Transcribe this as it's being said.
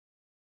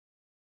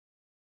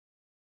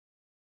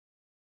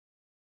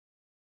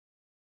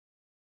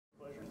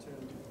Pleasure to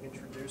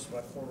introduce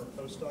my former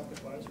postdoc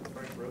advisor,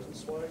 Frank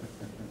Rosenzweig.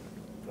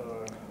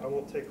 I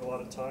won't take a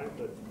lot of time,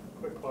 but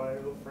quick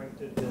bio. Frank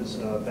did his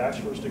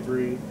bachelor's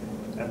degree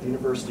at the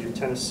University of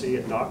Tennessee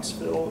at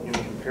Knoxville in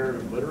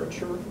comparative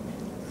literature,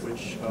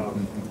 which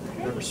if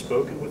you've ever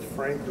spoken with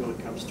Frank, really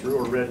comes through,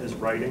 or read his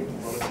writing,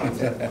 a lot of times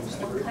that comes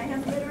through. What kind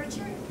of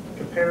literature?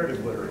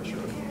 Comparative literature.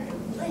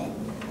 Comparative lit.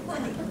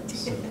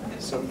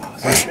 So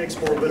he makes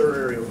more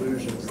literary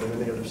allusions than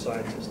any other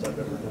scientist I've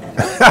ever done.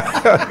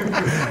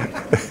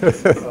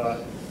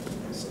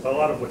 A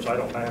lot of which I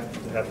don't have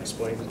to have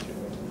explained to me.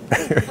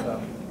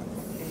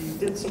 He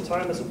did some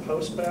time as a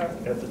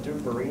postbac at the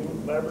Duke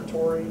Marine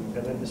Laboratory, and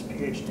then his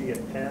Ph.D.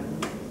 at Penn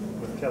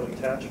with Kelly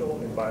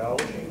Tatchell in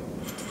biology.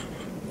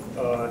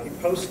 He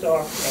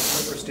postdoced at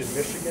the University of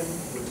Michigan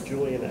with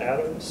Julian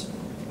Adams,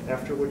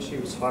 after which he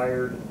was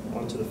hired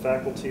onto the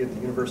faculty at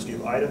the University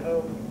of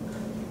Idaho.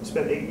 He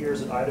spent 8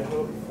 years at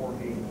Idaho before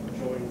he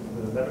joined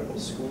the medical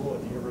school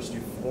at the University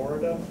of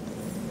Florida.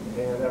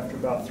 And after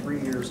about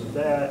 3 years of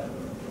that,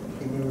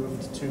 he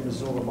moved to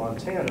Missoula,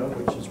 Montana,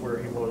 which is where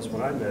he was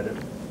when I met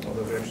him,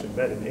 although we actually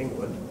met in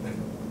England.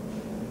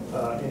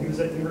 And he was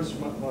at the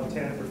University of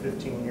Montana for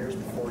 15 years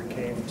before he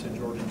came to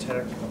Georgia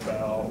Tech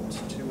about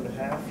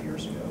 2.5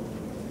 years ago.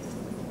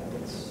 And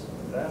that's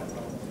that.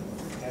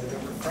 I'll hand it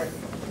over to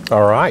Frank.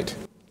 All right.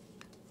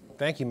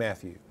 Thank you,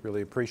 Matthew.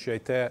 Really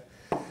appreciate that.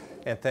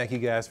 And thank you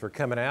guys for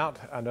coming out.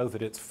 I know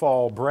that it's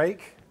fall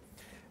break,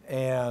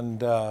 and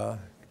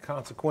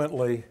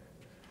consequently,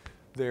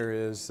 there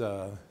is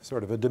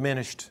sort of a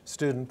diminished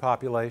student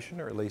population,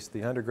 or at least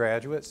the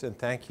undergraduates. And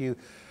thank you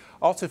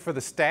also for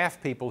the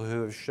staff people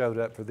who have showed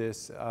up for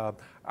this.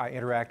 I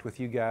interact with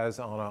you guys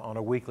on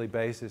a weekly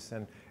basis,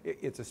 and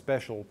it's a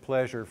special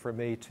pleasure for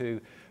me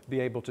to be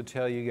able to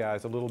tell you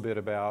guys a little bit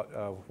about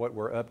what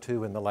we're up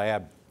to in the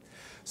lab.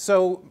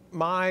 So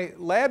my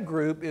lab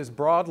group is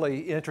broadly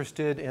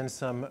interested in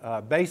some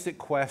basic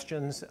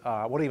questions,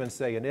 I won't even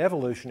say in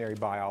evolutionary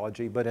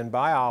biology, but in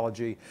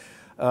biology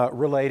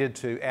related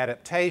to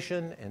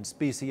adaptation and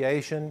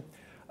speciation.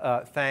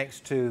 Thanks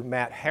to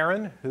Matt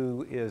Herron,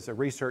 who is a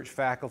research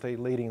faculty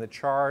leading the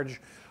charge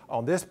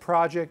on this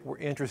project. We're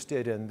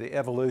interested in the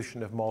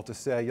evolution of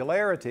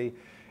multicellularity,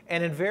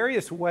 and in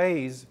various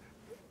ways,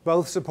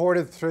 both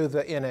supported through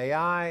the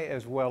NAI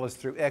as well as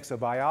through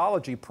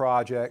exobiology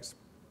projects.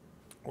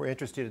 We're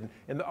interested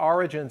in the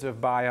origins of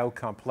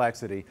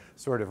biocomplexity,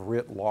 sort of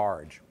writ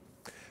large.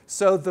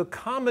 So the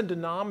common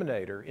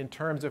denominator in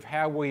terms of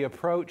how we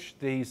approach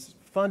these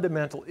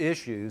fundamental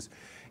issues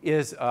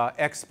is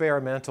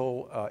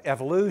experimental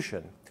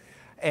evolution.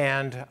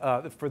 And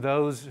for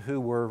those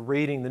who were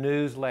reading the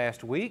news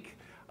last week,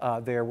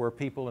 there were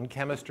people in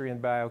chemistry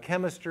and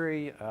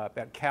biochemistry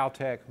at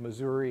Caltech,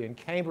 Missouri, and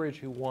Cambridge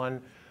who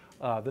won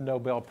the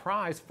Nobel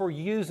Prize for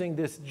using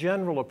this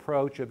general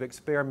approach of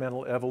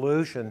experimental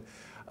evolution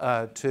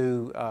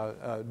to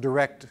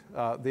direct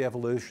the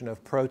evolution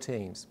of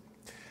proteins.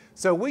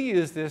 So we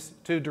use this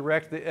to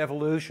direct the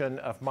evolution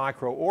of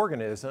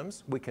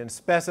microorganisms. We can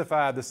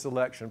specify the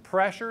selection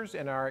pressures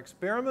in our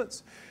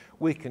experiments.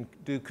 We can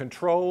do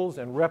controls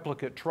and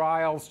replicate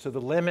trials to the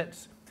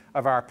limits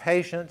of our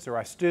patients or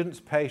our students'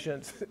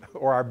 patients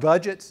or our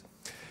budgets.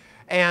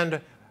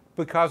 And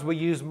because we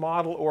use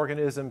model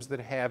organisms that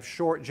have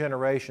short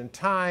generation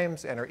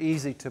times and are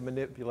easy to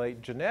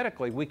manipulate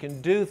genetically, we can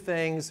do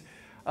things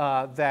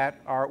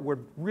that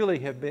would really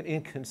have been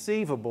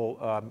inconceivable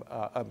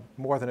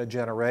more than a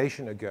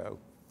generation ago.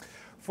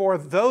 For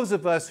those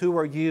of us who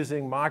are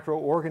using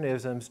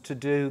microorganisms to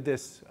do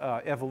this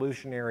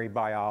evolutionary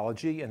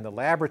biology in the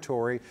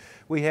laboratory,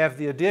 we have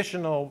the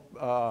additional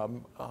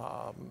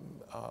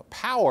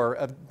power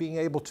of being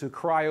able to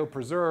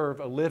cryopreserve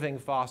a living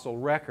fossil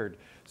record,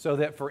 so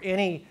that for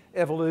any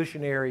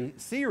evolutionary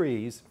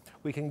series,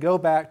 we can go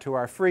back to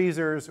our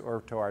freezers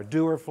or to our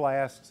Dewar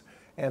flasks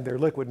and their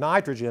liquid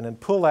nitrogen and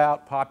pull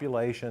out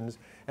populations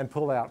and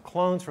pull out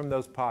clones from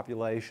those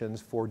populations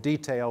for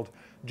detailed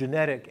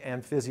genetic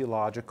and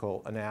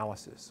physiological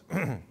analysis.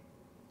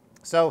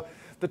 So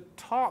the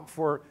talk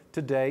for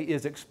today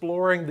is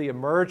exploring the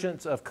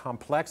emergence of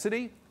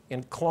complexity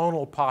in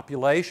clonal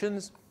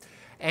populations,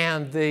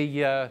 and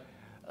the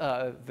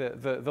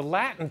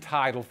Latin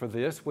title for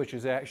this, which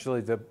is actually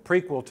the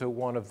prequel to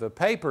one of the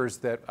papers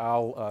that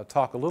I'll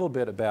talk a little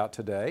bit about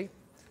today.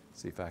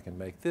 See if I can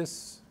make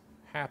this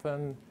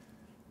happen.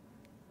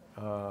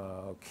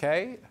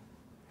 Okay,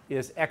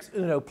 is Ex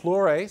Uno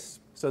Plures.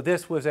 So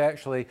this was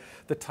actually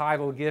the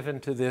title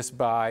given to this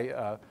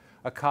by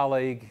a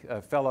colleague,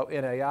 a fellow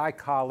NAI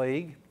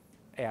colleague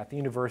at the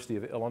University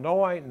of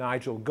Illinois,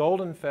 Nigel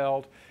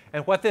Goldenfeld.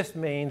 And what this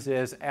means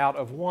is out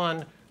of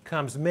one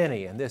comes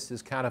many. And this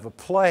is kind of a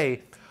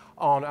play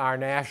on our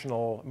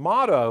national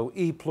motto,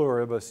 E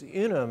pluribus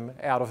unum,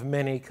 out of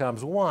many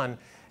comes one.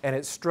 And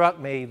it struck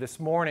me this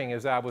morning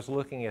as I was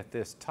looking at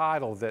this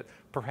title that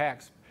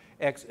perhaps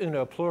Ex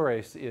Uno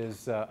Plures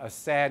is a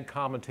sad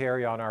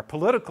commentary on our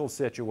political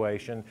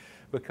situation,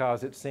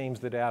 because it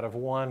seems that out of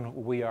one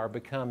we are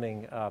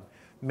becoming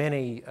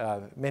many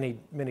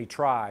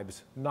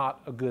tribes,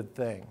 not a good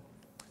thing.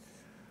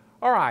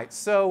 All right,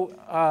 so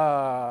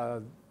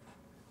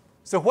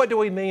what do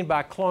we mean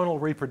by clonal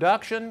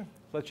reproduction?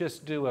 Let's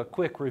just do a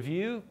quick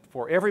review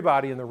for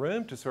everybody in the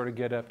room to sort of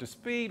get up to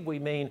speed. We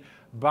mean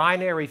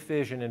binary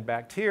fission in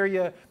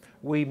bacteria.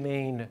 We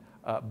mean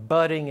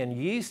budding in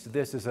yeast.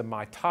 This is a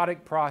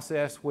mitotic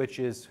process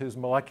whose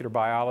molecular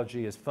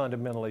biology is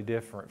fundamentally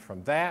different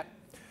from that.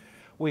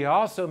 We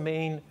also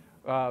mean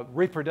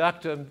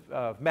reproductive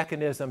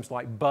mechanisms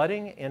like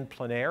budding in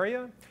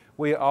planaria.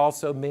 We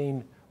also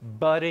mean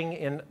budding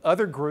in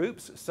other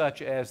groups,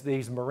 such as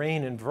these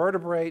marine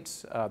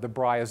invertebrates, the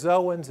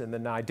bryozoans and the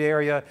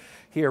cnidaria,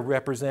 here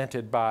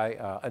represented by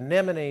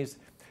anemones.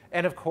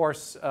 And of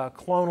course,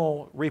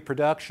 clonal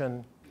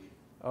reproduction,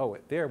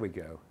 there we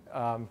go,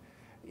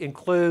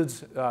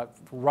 includes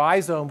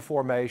rhizome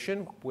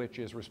formation, which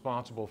is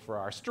responsible for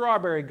our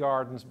strawberry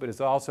gardens, but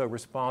is also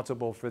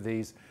responsible for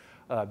these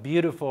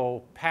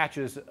beautiful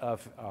patches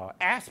of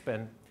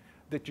aspen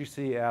that you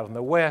see out in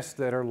the west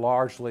that are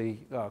largely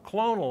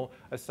clonal,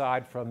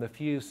 aside from the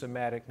few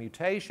somatic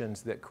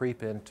mutations that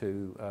creep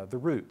into the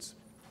roots.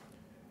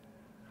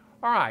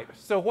 All right,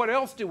 so what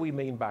else do we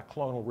mean by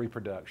clonal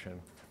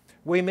reproduction?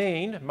 We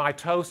mean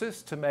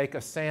mitosis to make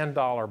a sand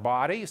dollar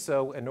body.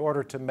 So in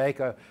order to make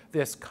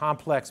this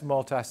complex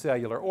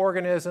multicellular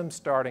organism,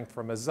 starting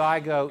from a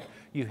zygote,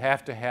 you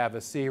have to have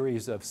a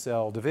series of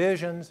cell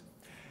divisions.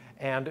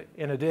 And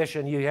in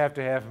addition, you have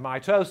to have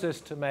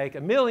mitosis to make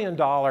 $1 million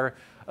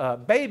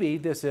baby.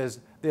 This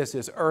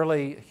is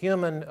early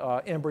human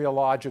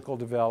embryological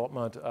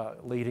development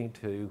leading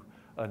to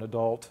an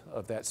adult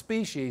of that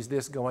species,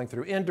 this going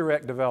through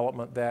indirect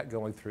development, that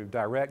going through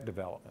direct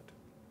development.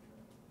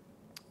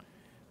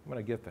 I'm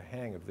going to get the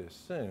hang of this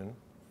soon.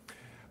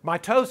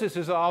 Mitosis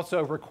is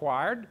also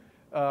required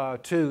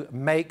to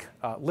make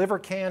liver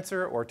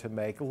cancer or to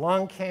make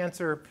lung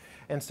cancer.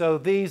 And so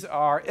these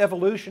are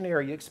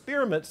evolutionary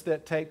experiments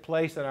that take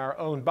place in our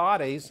own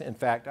bodies. In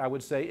fact, I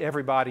would say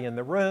everybody in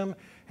the room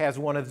has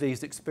one of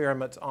these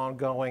experiments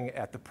ongoing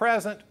at the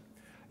present.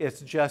 It's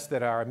just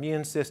that our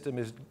immune system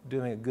is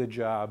doing a good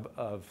job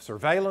of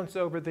surveillance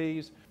over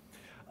these.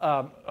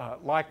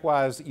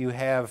 Likewise, you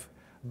have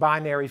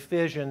binary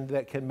fission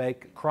that can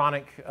make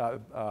chronic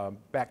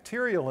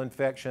bacterial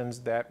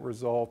infections that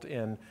result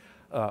in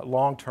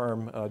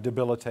long-term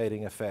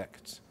debilitating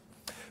effects.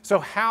 So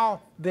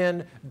how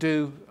then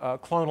do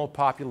clonal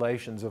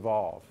populations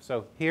evolve?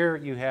 So here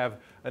you have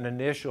an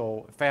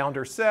initial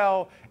founder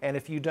cell, and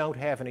if you don't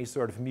have any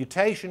sort of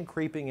mutation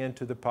creeping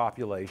into the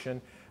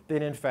population,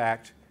 then in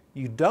fact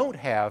you don't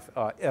have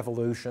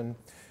evolution.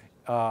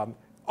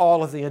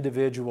 All of the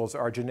individuals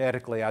are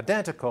genetically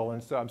identical,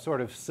 and so I'm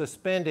sort of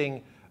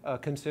suspending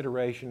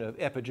consideration of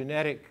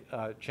epigenetic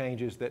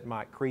changes that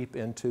might creep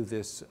into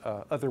this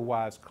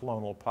otherwise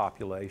clonal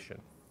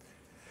population.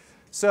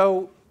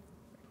 So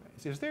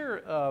is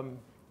there,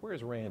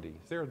 where's Randy?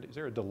 Is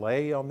there a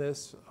delay on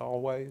this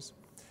always?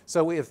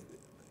 So if,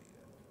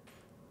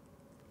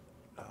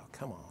 oh,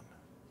 come on.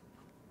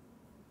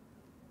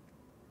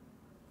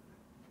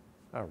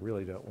 I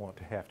really don't want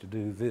to have to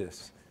do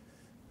this.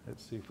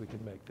 Let's see if we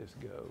can make this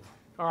go.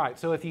 All right,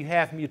 so if you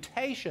have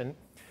mutation,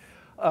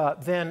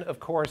 then of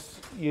course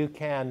you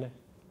can,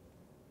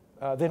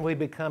 then we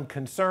become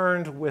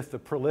concerned with the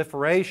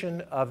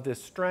proliferation of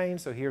this strain.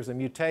 So here's a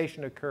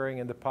mutation occurring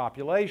in the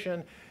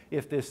population.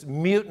 If this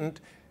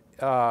mutant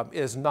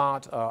is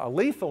not a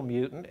lethal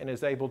mutant and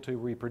is able to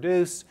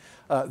reproduce,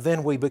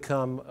 then we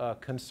become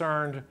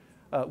concerned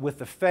with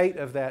the fate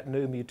of that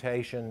new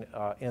mutation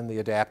in the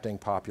adapting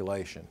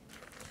population.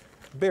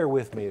 Bear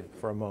with me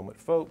for a moment,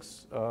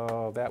 folks.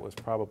 That was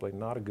probably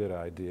not a good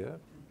idea.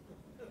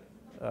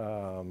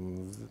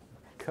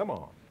 Come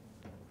on.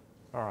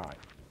 All right.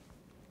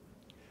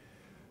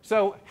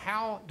 So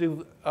how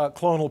do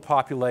clonal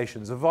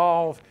populations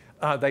evolve?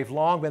 They've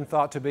long been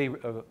thought to be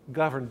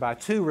governed by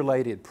two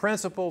related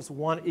principles,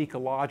 one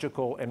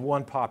ecological and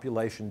one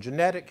population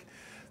genetic.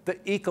 The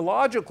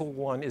ecological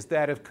one is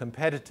that of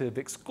competitive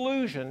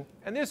exclusion,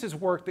 and this is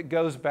work that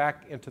goes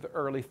back into the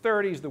early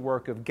 30s, the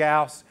work of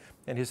Gauss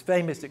and his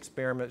famous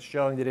experiments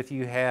showing that if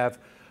you have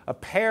a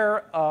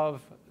pair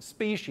of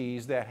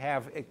species that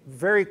have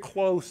very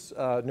close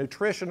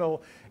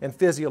nutritional and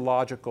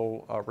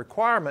physiological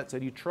requirements,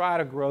 and you try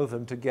to grow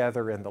them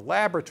together in the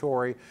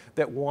laboratory,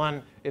 that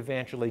one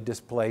eventually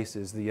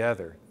displaces the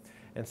other.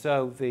 And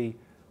so the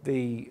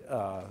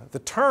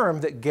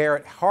term that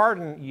Garrett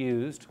Hardin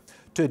used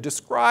to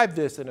describe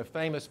this in a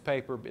famous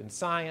paper in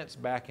Science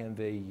back in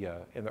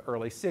the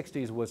early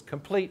 60s was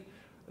complete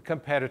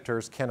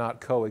competitors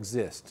cannot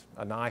coexist,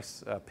 a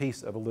nice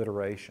piece of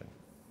alliteration.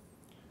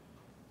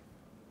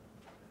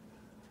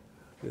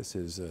 This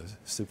is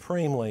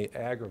supremely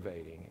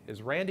aggravating.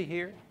 Is Randy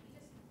here?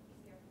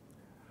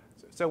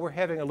 So we're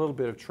having a little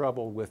bit of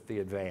trouble with the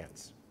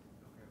advance.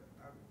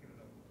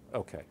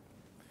 Okay.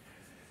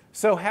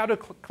 So how do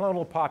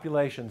clonal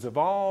populations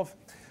evolve?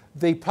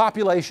 The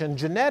population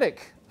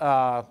genetic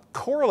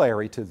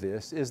corollary to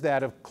this is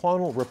that of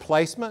clonal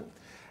replacement.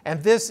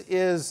 And this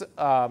is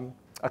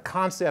a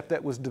concept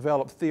that was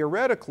developed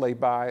theoretically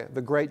by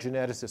the great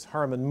geneticist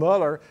Hermann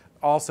Muller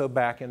also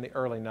back in the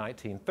early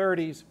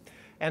 1930s.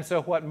 And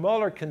so what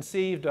Muller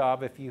conceived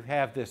of, if you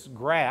have this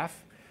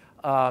graph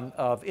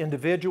of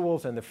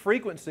individuals and the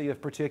frequency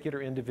of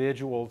particular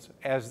individuals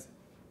as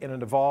in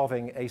an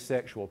evolving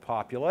asexual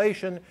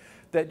population,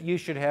 that you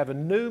should have a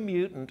new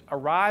mutant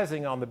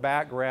arising on the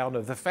background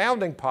of the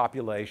founding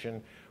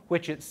population,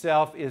 which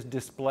itself is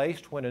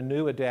displaced when a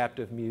new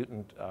adaptive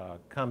mutant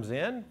comes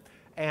in.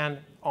 And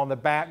on the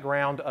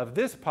background of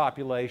this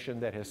population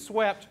that has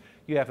swept,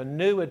 you have a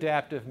new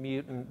adaptive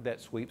mutant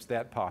that sweeps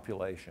that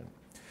population.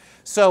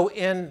 So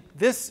in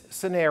this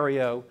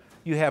scenario,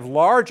 you have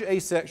large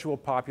asexual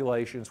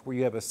populations where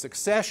you have a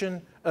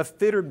succession of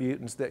fitter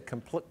mutants that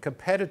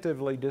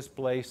competitively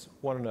displace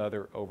one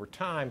another over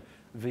time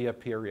via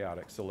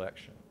periodic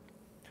selection.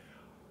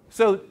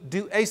 So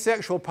do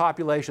asexual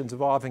populations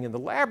evolving in the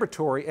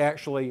laboratory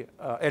actually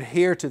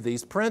adhere to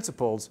these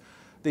principles,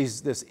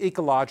 this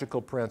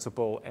ecological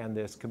principle and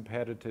this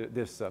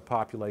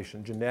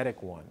population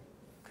genetic one?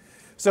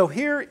 So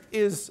here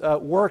is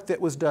work that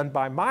was done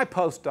by my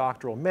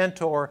postdoctoral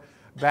mentor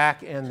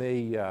back in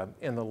the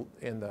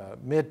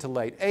mid to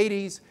late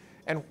 80s.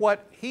 And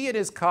what he and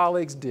his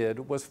colleagues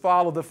did was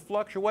follow the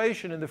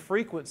fluctuation in the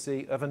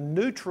frequency of a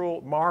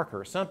neutral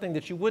marker, something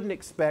that you wouldn't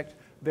expect,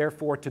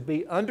 therefore, to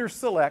be under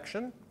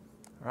selection,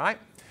 right?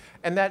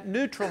 And that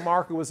neutral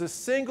marker was a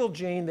single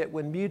gene that,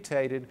 when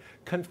mutated,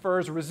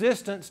 confers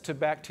resistance to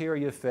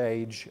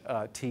bacteriophage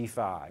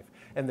T5.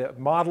 And the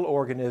model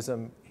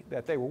organism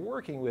that they were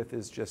working with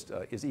is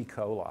E.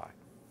 coli.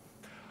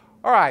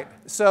 All right,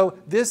 so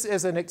this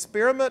is an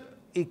experiment,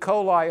 E.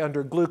 coli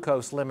under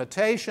glucose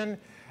limitation,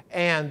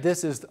 and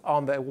this is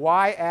on the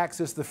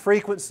y-axis the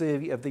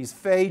frequency of these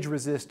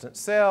phage-resistant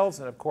cells,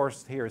 and of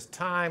course here's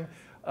time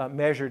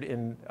measured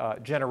in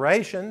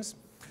generations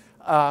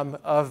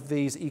of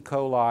these E.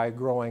 coli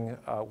growing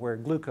where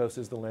glucose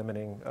is the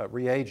limiting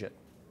reagent.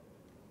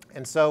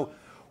 And so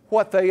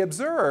what they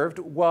observed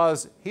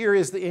was, here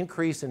is the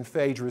increase in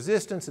phage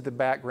resistance at the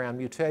background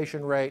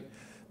mutation rate.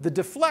 The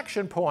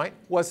deflection point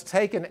was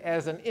taken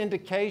as an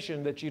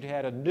indication that you'd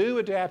had a new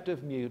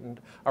adaptive mutant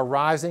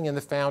arising in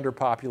the founder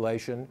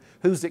population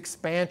whose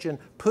expansion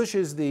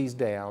pushes these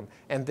down,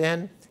 and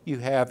then you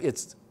have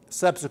its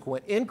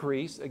subsequent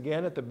increase,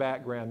 again at the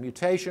background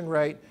mutation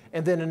rate,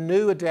 and then a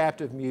new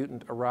adaptive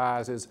mutant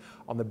arises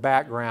on the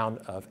background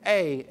of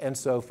A, and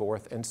so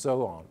forth and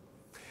so on.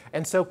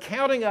 And so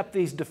counting up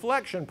these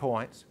deflection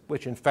points,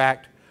 which in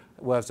fact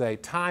was a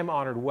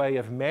time-honored way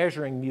of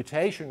measuring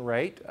mutation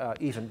rate,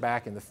 even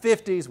back in the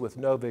 50s with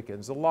Novick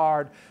and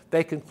Szilard,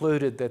 they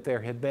concluded that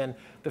there had been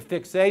the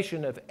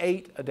fixation of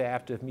 8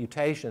 adaptive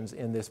mutations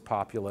in this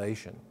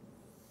population.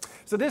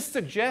 So this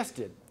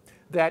suggested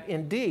that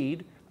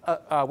indeed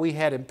we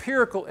had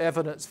empirical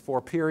evidence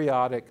for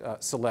periodic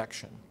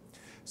selection.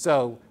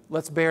 So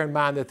let's bear in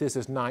mind that this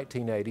is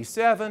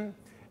 1987,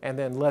 and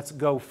then let's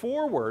go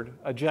forward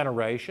a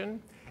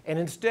generation, and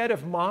instead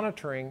of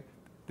monitoring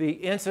the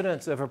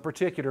incidence of a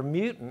particular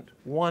mutant,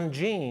 one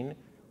gene,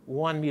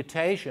 one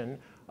mutation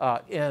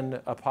in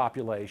a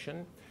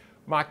population,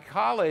 my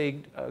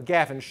colleague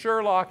Gavin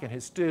Sherlock and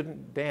his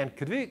student Dan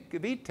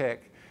Kvitek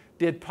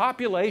did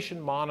population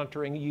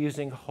monitoring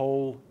using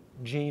whole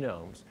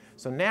genomes.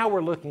 So now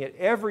we're looking at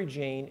every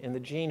gene in the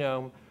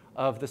genome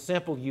of the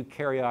simple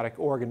eukaryotic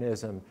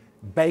organism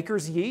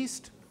Baker's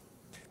yeast.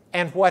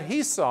 And what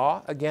he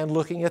saw, again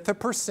looking at the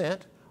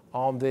percent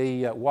on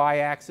the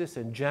y-axis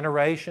and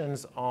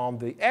generations on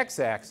the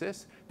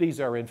x-axis, these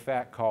are in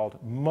fact called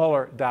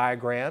Muller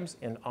diagrams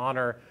in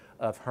honor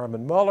of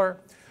Hermann Muller.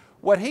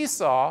 What he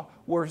saw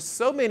were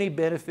so many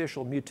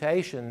beneficial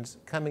mutations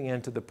coming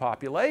into the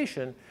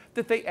population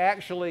that they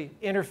actually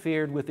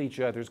interfered with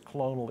each other's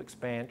clonal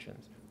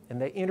expansions.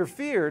 And they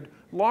interfered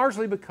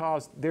largely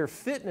because their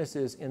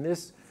fitnesses in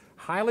this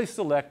highly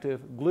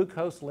selective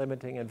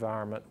glucose-limiting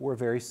environment were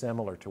very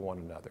similar to one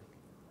another.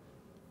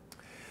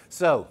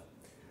 So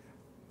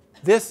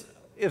this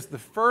is the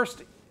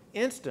first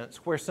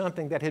instance where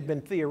something that had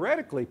been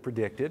theoretically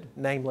predicted,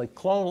 namely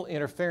clonal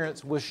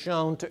interference, was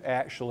shown to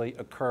actually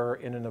occur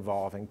in an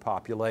evolving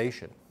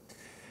population.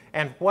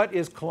 And what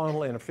is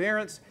clonal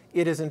interference?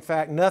 It is in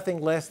fact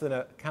nothing less than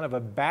a kind of a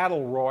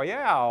battle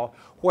royale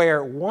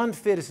where one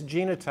fittest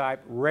genotype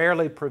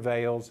rarely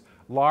prevails,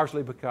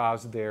 largely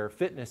because their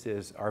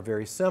fitnesses are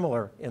very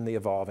similar in the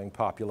evolving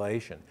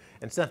population.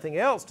 And something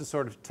else to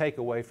sort of take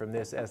away from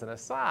this as an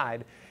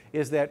aside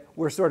is that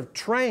we're sort of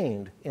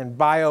trained in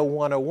Bio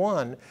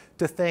 101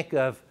 to think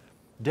of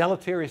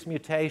deleterious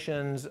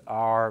mutations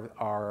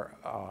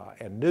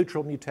and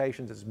neutral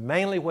mutations as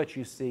mainly what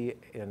you see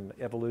in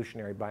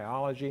evolutionary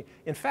biology.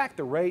 In fact,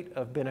 the rate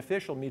of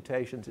beneficial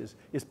mutations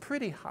is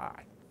pretty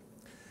high.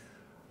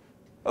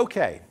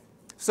 Okay,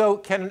 so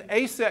can an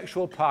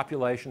asexual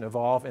population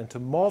evolve into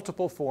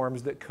multiple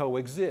forms that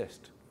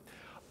coexist?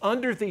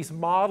 Under these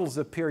models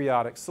of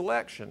periodic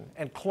selection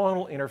and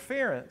clonal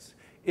interference,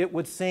 it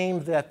would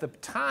seem that the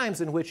times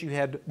in which you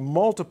had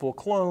multiple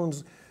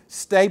clones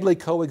stably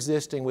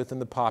coexisting within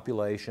the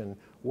population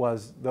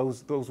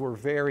those were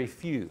very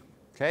few,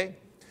 okay?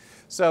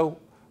 So,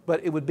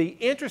 But it would be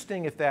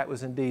interesting if that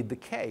was indeed the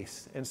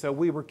case. And so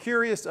we were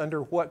curious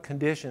under what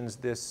conditions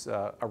this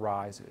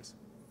arises.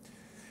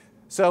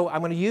 So I'm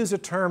going to use a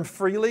term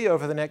freely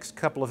over the next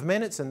couple of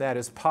minutes, and that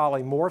is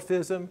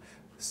polymorphism,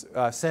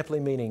 simply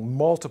meaning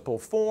multiple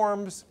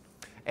forms.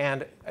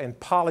 And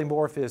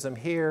polymorphism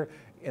here,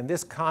 in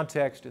this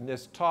context, in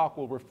this talk,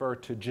 we'll refer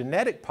to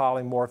genetic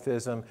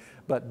polymorphism,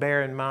 but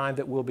bear in mind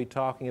that we'll be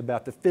talking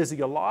about the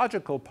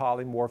physiological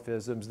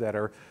polymorphisms that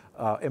are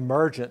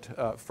emergent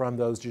from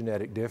those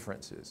genetic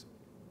differences.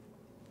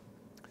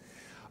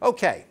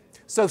 Okay,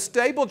 so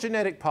stable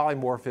genetic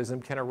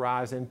polymorphism can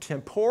arise in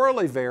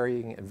temporally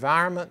varying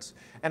environments,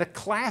 and a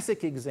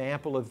classic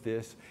example of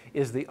this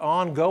is the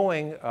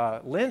ongoing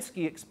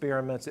Linsky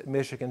experiments at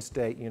Michigan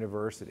State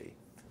University.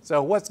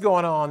 So what's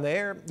going on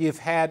there? You've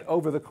had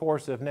over the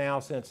course of now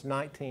since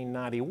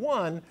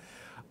 1991,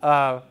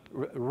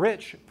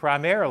 Rich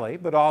primarily,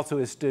 but also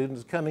his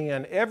students coming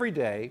in every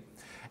day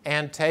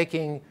and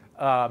taking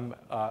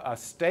a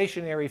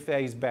stationary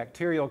phase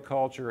bacterial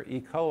culture,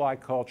 E. coli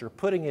culture,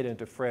 putting it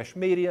into fresh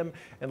medium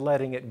and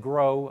letting it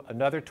grow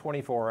another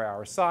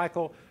 24-hour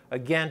cycle,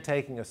 again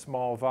taking a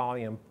small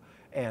volume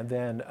and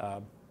then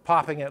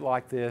popping it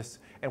like this.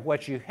 And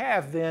what you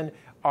have then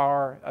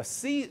are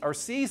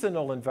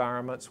seasonal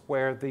environments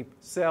where the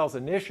cells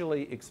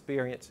initially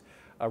experience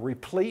a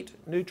replete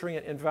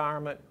nutrient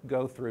environment,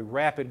 go through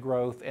rapid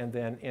growth, and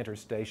then enter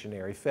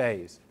stationary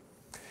phase.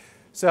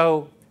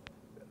 So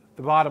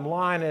the bottom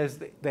line is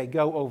they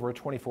go over a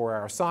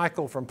 24-hour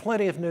cycle from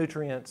plenty of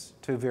nutrients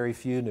to very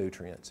few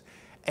nutrients.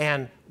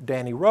 And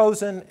Danny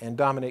Rosen and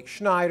Dominique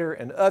Schneider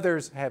and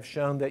others have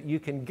shown that you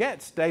can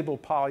get stable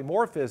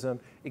polymorphism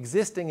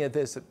existing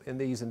in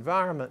these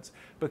environments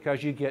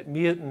because you get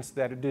mutants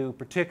that do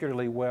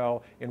particularly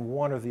well in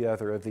one or the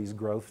other of these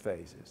growth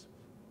phases.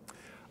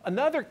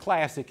 Another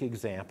classic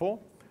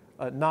example,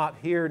 not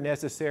here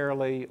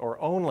necessarily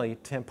or only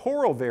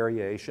temporal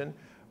variation,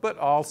 but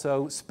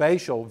also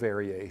spatial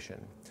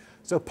variation.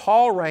 So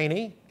Paul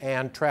Rainey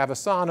and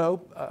Travisano,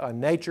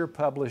 Nature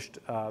published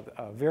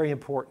a very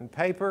important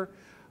paper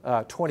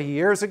 20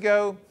 years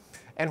ago.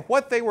 And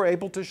what they were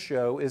able to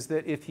show is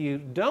that if you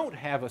don't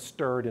have a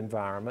stirred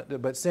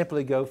environment, but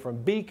simply go from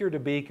beaker to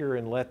beaker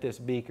and let this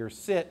beaker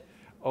sit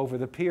over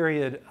the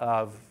period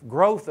of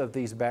growth of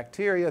these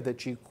bacteria,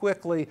 that you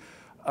quickly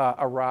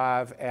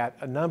arrive at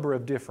a number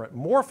of different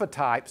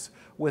morphotypes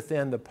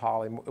within the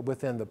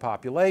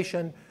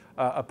population,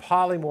 a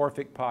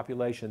polymorphic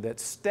population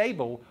that's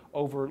stable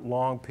over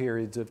long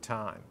periods of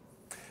time.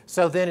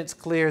 So then it's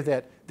clear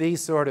that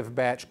these sort of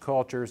batch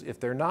cultures, if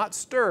they're not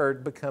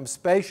stirred, become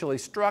spatially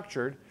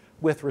structured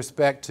with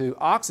respect to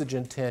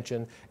oxygen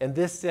tension, and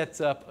this sets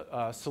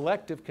up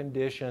selective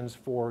conditions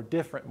for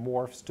different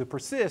morphs to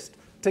persist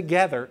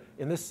together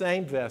in the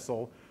same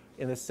vessel,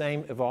 in the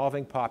same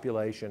evolving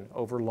population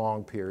over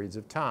long periods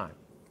of time.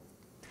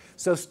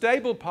 So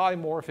stable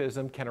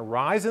polymorphism can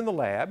arise in the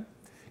lab.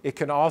 It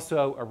can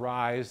also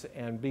arise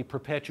and be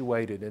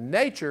perpetuated in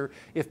nature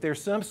if there's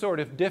some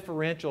sort of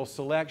differential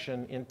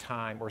selection in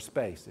time or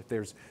space, if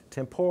there's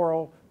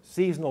temporal,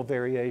 seasonal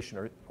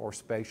variation or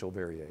spatial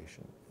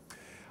variation.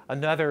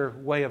 Another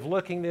way of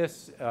looking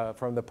this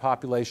from the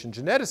population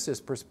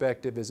geneticist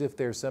perspective is if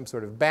there's some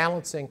sort of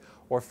balancing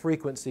or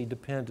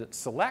frequency-dependent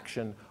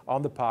selection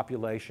on the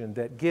population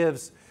that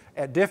gives,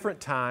 at different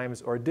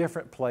times or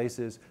different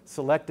places,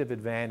 selective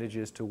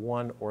advantages to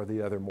one or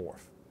the other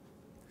morph.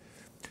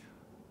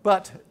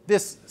 But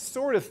this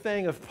sort of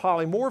thing of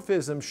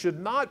polymorphism should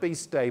not be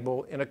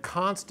stable in a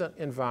constant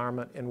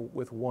environment and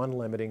with one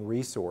limiting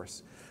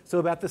resource. So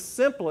about the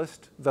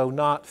simplest, though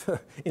not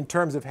in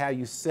terms of how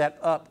you set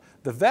up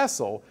the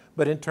vessel,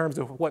 but in terms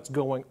of what's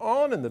going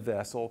on in the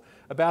vessel,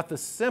 about the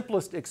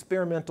simplest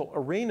experimental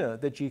arena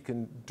that you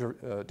can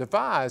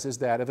devise is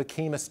that of a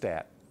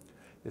chemostat.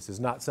 This is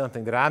not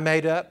something that I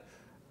made up.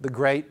 The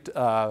great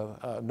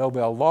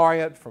Nobel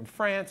laureate from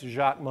France,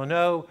 Jacques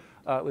Monod,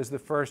 was the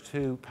first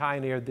who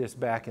pioneered this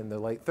back in the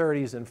late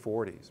 30s and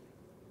 40s.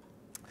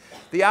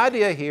 The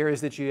idea here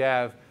is that you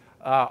have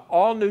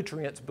all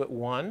nutrients but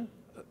one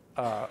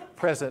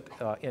present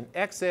in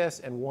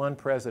excess and one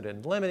present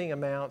in limiting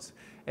amounts,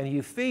 and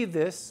you feed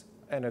this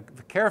in a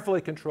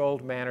carefully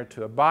controlled manner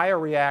to a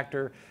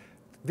bioreactor.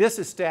 This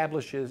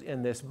establishes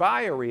in this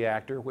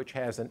bioreactor, which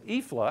has an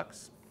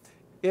efflux,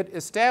 it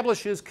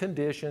establishes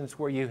conditions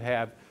where you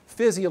have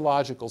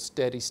physiological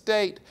steady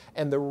state,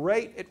 and the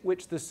rate at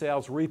which the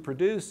cells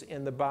reproduce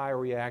in the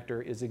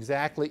bioreactor is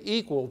exactly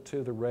equal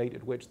to the rate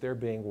at which they're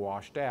being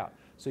washed out.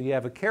 So you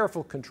have a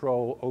careful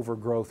control over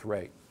growth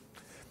rate.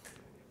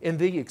 In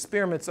the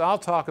experiments I'll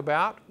talk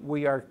about,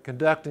 we are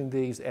conducting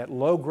these at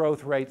low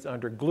growth rates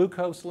under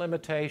glucose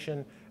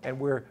limitation, and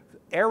we're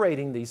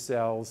aerating these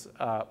cells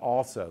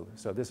also.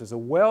 So this is a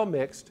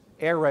well-mixed,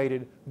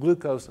 aerated,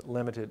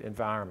 glucose-limited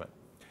environment.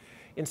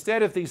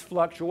 Instead of these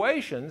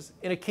fluctuations,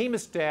 in a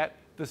chemostat,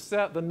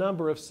 the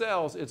number of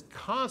cells is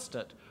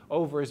constant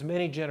over as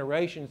many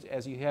generations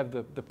as you have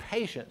the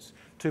patients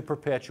to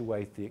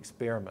perpetuate the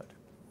experiment.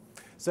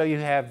 So you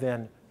have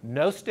then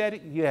no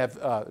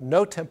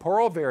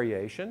temporal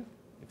variation.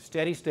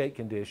 steady state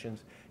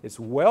conditions. It's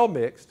well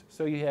mixed,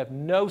 so you have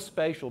no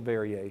spatial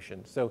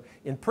variation. So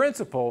in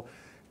principle,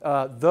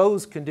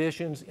 those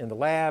conditions in the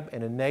lab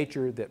and in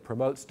nature that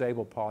promote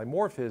stable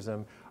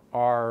polymorphism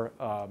are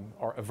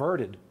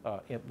averted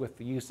with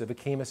the use of a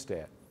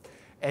chemostat.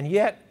 And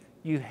yet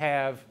you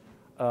have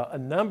a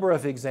number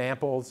of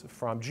examples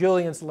from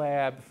Julian's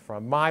lab,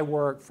 from my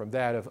work, from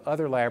that of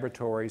other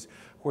laboratories,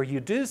 where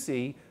you do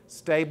see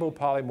stable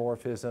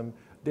polymorphism,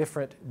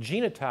 different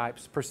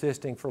genotypes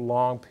persisting for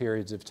long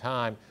periods of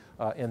time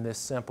in this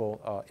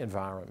simple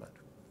environment.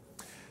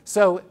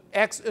 So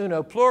ex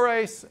uno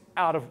plures,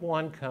 out of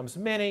one comes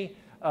many.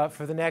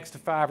 For the next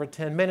 5 or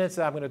 10 minutes,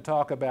 I'm going to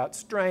talk about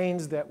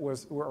strains that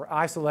were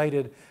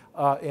isolated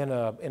in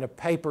a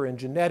paper in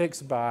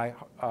genetics by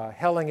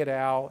Helling et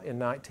al. In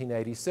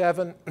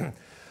 1987.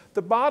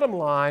 The bottom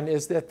line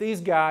is that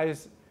these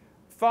guys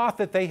thought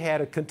that they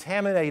had a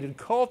contaminated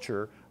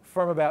culture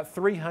from about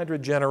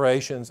 300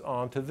 generations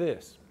onto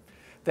this.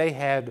 They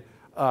had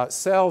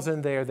cells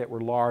in there that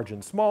were large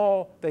and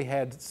small. They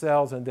had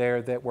cells in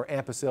there that were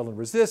ampicillin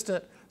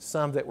resistant,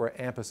 some that were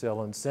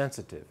ampicillin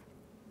sensitive.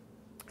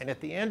 And at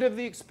the end of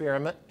the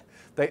experiment,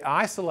 they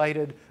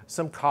isolated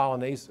some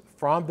colonies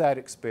from that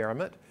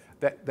experiment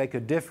that they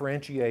could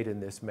differentiate in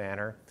this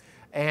manner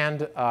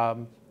and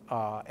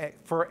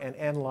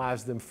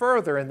analyze them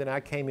further. And then I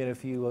came in a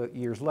few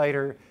years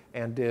later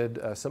and did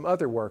some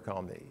other work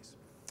on these.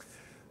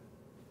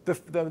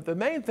 The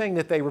main thing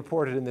that they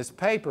reported in this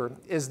paper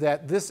is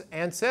that this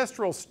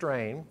ancestral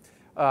strain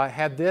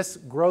had this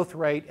growth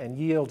rate and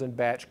yield in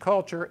batch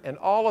culture, and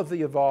all of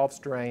the evolved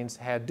strains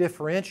had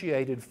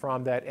differentiated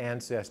from that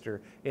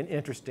ancestor in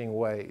interesting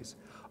ways.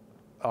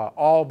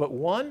 All but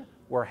one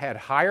had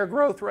higher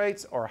growth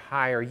rates or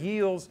higher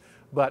yields,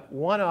 but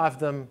one of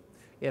them,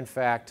 in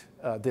fact,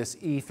 this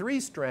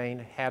E3 strain,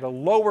 had a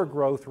lower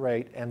growth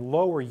rate and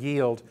lower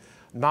yield,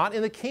 not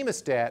in the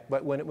chemostat,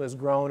 but when it was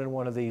grown in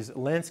one of these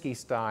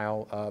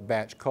Lenski-style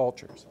batch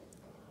cultures.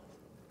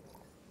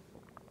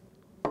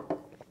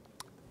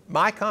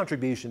 My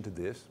contribution to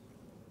this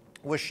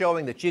was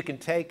showing that you can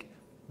take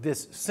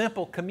this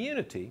simple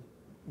community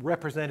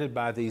represented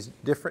by these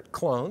different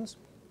clones,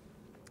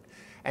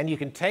 and you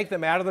can take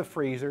them out of the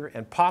freezer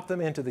and pop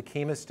them into the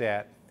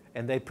chemostat,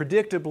 and they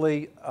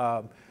predictably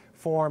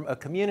form a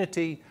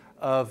community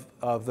of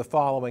the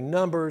following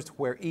numbers,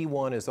 where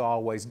E1 is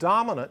always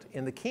dominant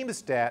in the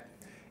chemostat,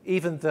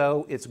 even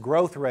though its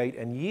growth rate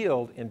and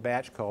yield in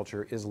batch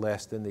culture is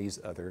less than these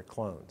other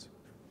clones.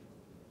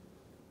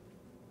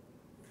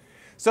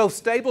 So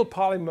stable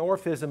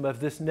polymorphism of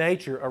this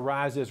nature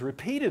arises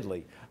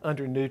repeatedly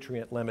under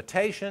nutrient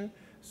limitation.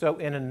 So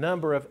in a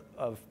number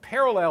of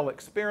parallel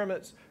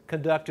experiments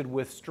conducted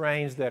with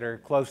strains that are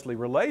closely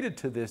related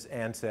to this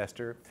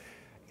ancestor,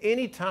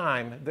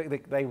 anytime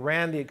they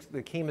ran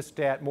the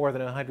chemostat more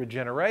than 100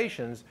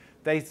 generations,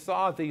 they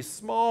saw these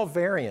small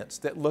variants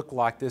that looked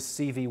like this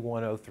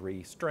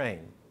CV103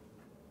 strain.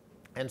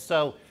 And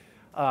so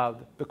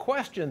the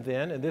question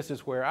then, and this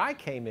is where I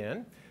came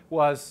in,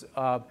 was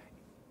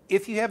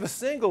if you have a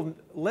single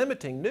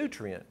limiting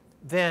nutrient,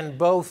 then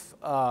both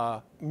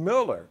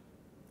Müller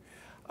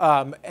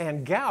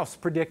and Gauss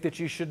predict that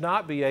you should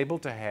not be able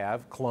to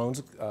have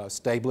clones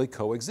stably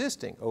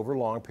coexisting over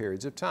long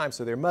periods of time.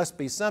 So there must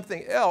be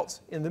something else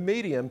in the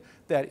medium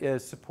that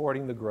is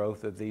supporting the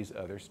growth of these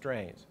other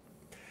strains.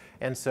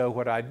 And so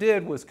what I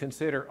did was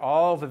consider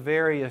all the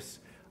various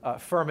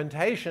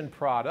fermentation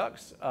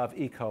products of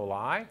E.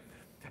 coli,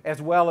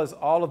 as well as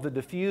all of the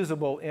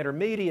diffusible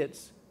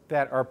intermediates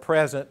that are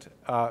present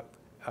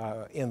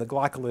in the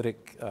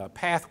glycolytic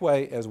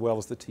pathway, as well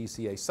as the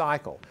TCA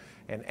cycle,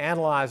 and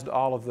analyzed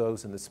all of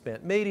those in the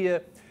spent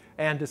media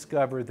and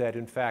discovered that,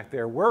 in fact,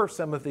 there were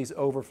some of these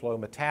overflow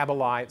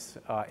metabolites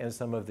and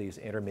some of these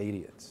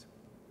intermediates.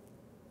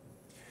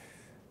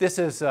 This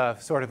is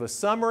sort of a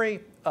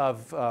summary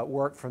of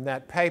work from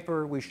that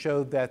paper. We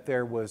showed that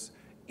there was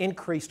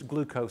increased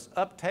glucose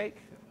uptake,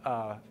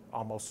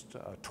 almost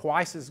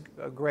twice as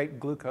great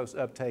glucose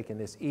uptake in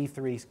this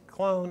E3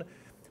 clone,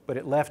 but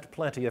it left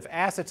plenty of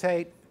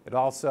acetate. It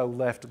also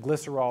left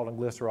glycerol and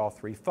glycerol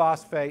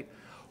 3-phosphate.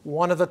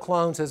 One of the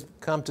clones has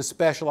come to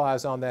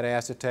specialize on that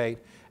acetate,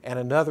 and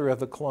another of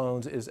the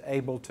clones is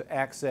able to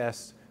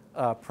access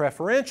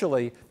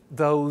preferentially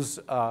those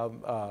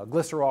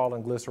glycerol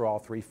and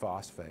glycerol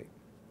 3-phosphate.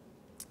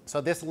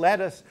 So this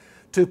led us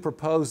to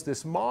propose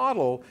this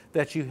model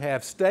that you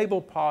have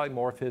stable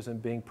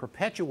polymorphism being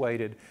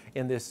perpetuated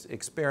in this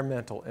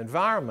experimental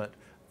environment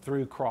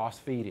through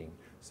cross-feeding.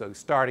 So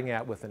starting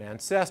out with an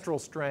ancestral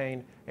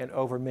strain and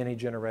over many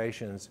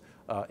generations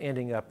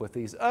ending up with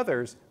these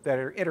others that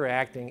are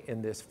interacting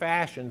in this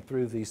fashion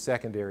through these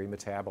secondary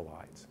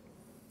metabolites.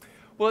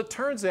 Well, it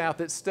turns out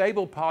that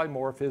stable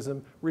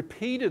polymorphism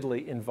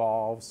repeatedly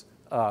involves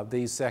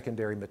these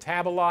secondary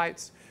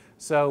metabolites.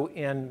 So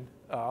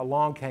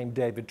along came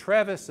David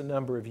Trevis a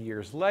number of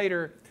years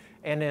later,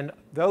 and in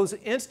those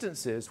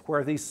instances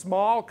where these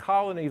small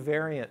colony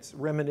variants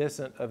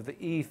reminiscent of the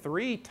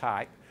E3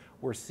 type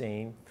were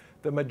seen,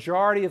 the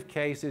majority of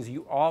cases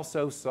you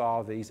also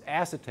saw these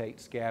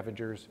acetate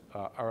scavengers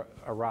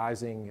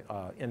arising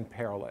in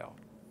parallel.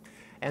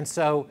 And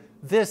so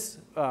this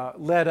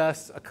led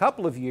us a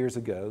couple of years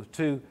ago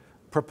to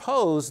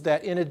propose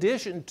that in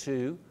addition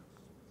to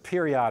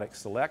periodic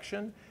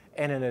selection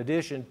and in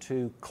addition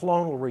to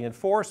clonal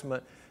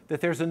reinforcement,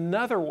 that there's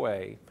another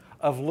way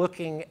of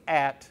looking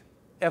at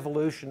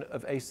evolution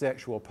of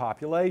asexual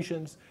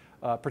populations,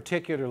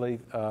 particularly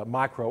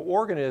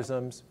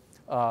microorganisms,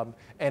 and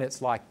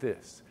it's like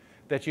this,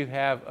 that you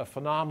have a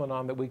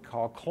phenomenon that we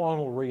call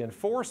clonal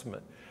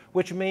reinforcement,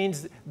 which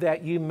means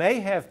that you may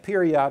have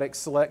periodic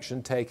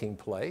selection taking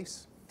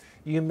place,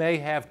 you may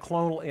have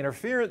clonal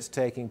interference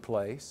taking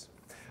place,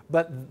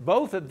 but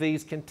both of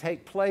these can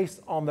take place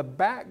on the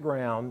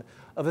background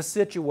of a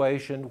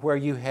situation where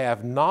you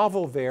have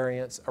novel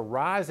variants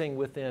arising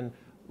within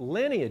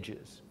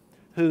lineages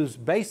whose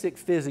basic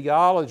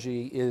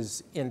physiology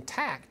is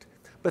intact,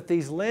 but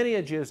these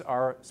lineages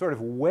are sort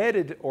of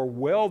wedded or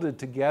welded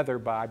together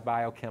by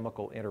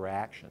biochemical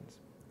interactions.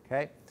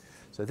 Okay?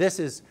 So this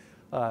is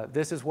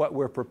what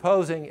we're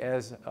proposing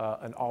as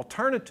an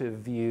alternative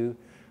view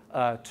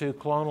to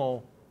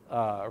clonal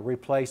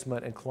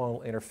replacement and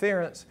clonal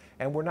interference,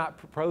 and we're not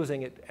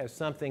proposing it as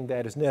something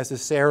that is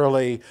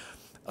necessarily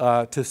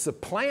to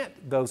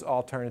supplant those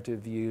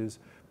alternative views,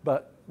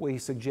 but we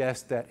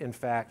suggest that in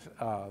fact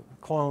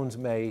clones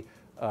may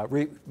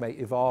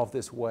evolve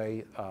this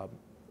way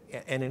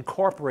and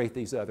incorporate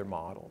these other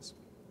models.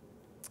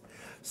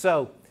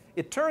 So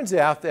it turns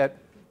out that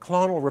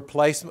clonal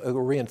replacement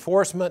or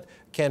reinforcement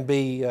can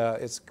be,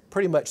 it's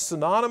pretty much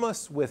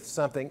synonymous with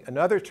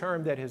another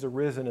term that has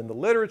arisen in the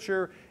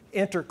literature,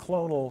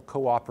 interclonal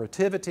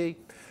cooperativity.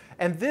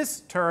 And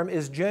this term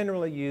is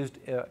generally used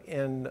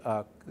in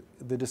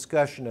the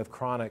discussion of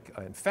chronic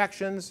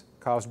infections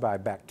caused by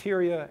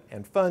bacteria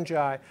and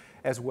fungi,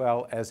 as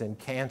well as in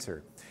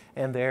cancer.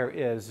 And there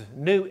is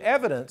new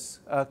evidence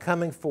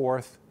coming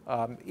forth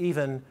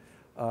even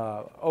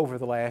over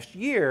the last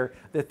year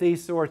that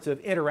these sorts of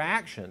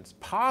interactions,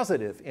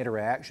 positive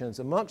interactions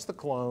amongst the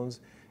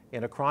clones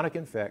in a chronic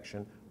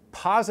infection,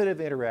 positive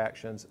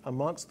interactions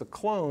amongst the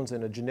clones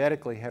in a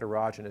genetically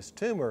heterogeneous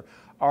tumor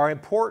are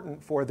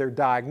important for their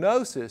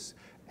diagnosis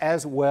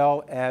as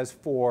well as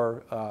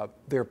for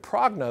their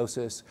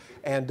prognosis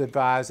and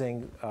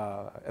devising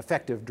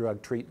effective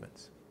drug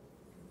treatments.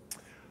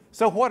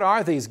 So what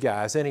are these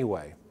guys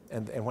anyway?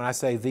 And when I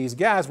say these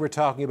guys, we're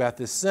talking about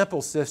this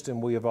simple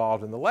system we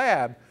evolved in the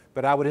lab,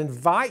 but I would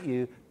invite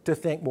you to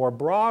think more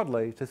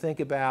broadly, to think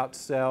about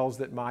cells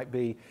that might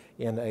be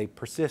in a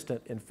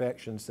persistent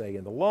infection, say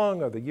in the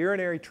lung or the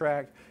urinary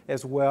tract,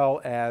 as well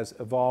as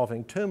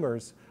evolving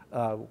tumors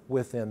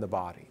within the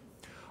body.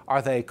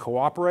 Are they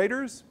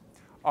cooperators?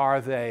 Are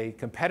they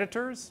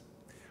competitors?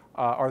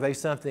 Are they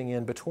something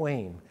in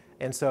between?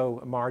 And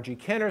so Margie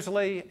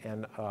Kennersley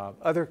and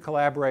other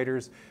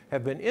collaborators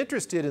have been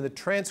interested in the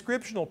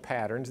transcriptional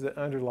patterns that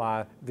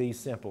underlie these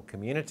simple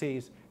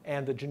communities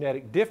and the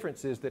genetic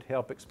differences that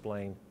help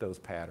explain those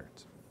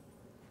patterns.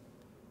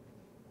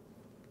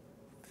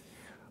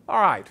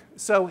 All right,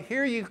 so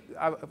here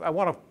I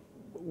want to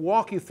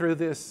walk you through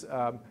this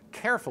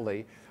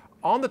carefully.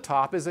 On the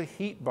top is a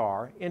heat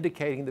bar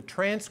indicating the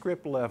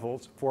transcript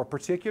levels for a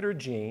particular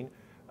gene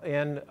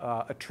in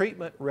a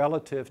treatment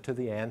relative to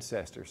the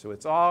ancestor. So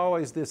it's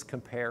always this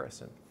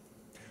comparison.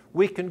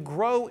 We can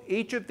grow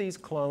each of these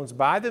clones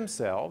by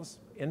themselves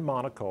in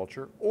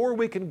monoculture, or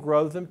we can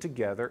grow them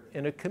together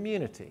in a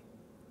community,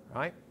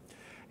 right?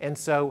 And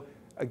so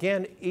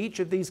again, each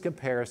of these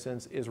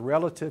comparisons is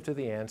relative to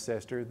the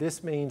ancestor.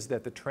 This means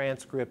that the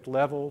transcript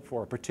level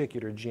for a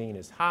particular gene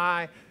is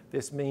high.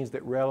 This means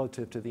that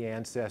relative to the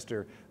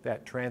ancestor,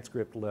 that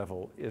transcript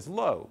level is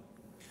low.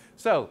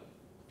 So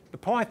the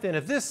point then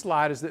of this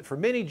slide is that for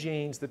many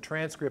genes, the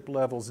transcript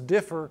levels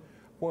differ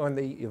when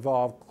the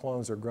evolved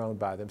clones are grown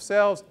by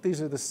themselves.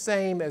 These are the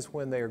same as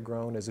when they are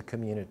grown as a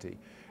community.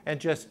 And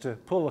just to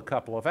pull a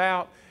couple of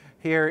out,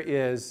 here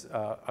is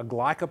a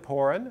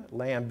glycoporin,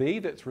 LAM-B,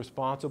 that's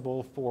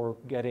responsible for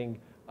getting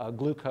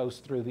glucose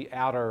through the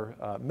outer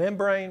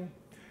membrane.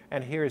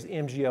 And here is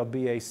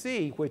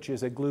MGL-BAC, which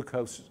is a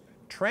glucose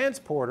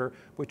transporter,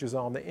 which is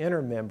on the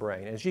inner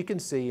membrane. As you can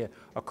see,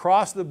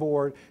 across the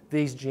board,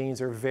 these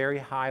genes are very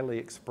highly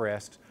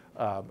expressed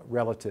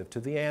relative to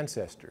the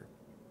ancestor.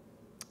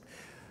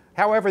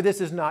 However, this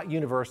is not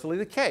universally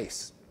the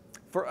case.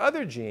 For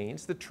other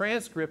genes, the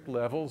transcript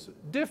levels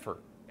differ.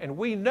 And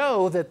we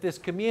know that this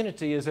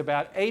community is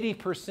about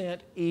 80%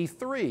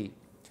 E3.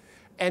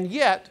 And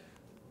yet,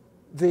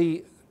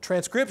 the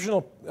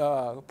transcriptional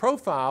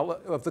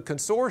profile of the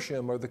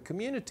consortium or the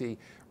community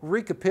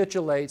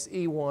recapitulates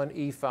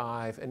E1,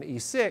 E5, and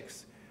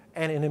E6,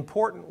 and in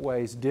important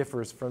ways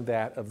differs from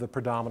that of the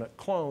predominant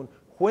clone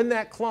when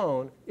that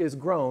clone is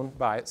grown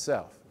by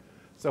itself.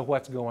 So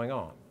what's going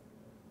on?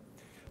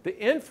 The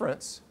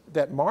inference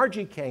that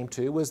Margie came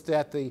to was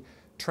that the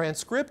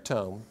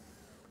transcriptome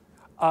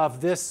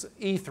of this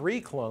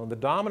E3 clone, the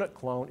dominant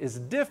clone, is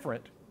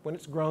different when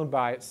it's grown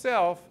by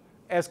itself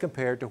as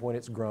compared to when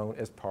it's grown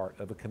as part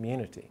of a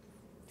community.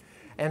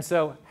 And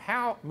so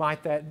how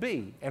might that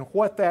be? And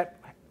what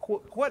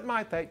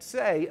might that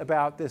say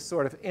about this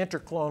sort of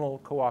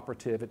interclonal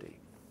cooperativity?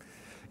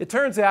 It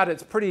turns out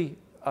it's pretty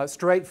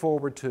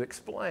straightforward to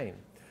explain.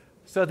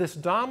 So this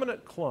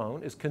dominant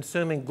clone is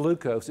consuming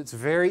glucose. It's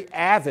very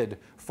avid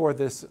for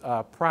this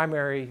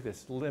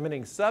this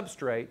limiting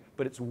substrate,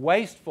 but it's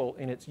wasteful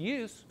in its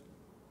use.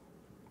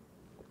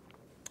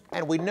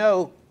 And we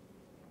know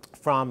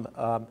from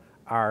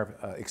our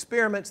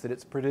experiments that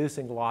it's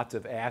producing lots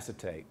of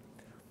acetate.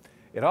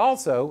 It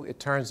also, it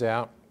turns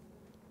out,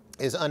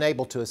 is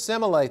unable to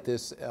assimilate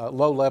this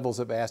low levels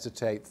of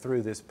acetate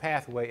through this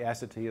pathway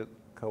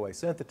acetyl-CoA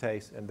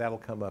synthetase, and that'll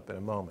come up in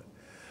a moment.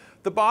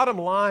 The bottom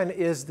line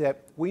is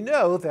that we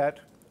know that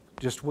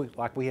just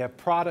like we have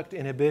product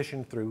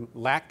inhibition through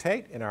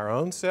lactate in our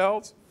own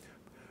cells,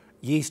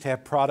 yeast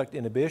have product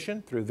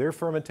inhibition through their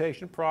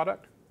fermentation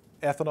product,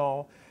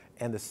 ethanol,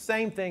 and the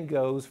same thing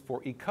goes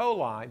for E.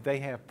 coli. They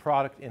have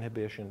product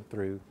inhibition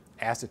through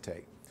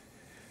acetate.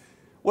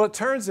 Well, it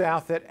turns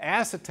out that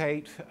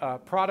acetate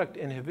product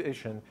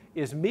inhibition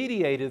is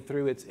mediated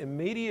through its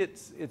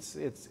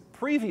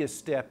previous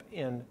step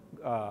in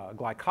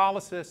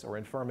glycolysis or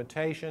in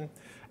fermentation,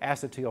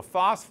 acetyl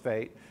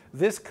phosphate.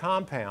 This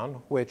compound,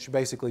 which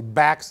basically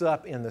backs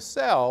up in the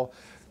cell,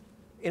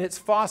 in its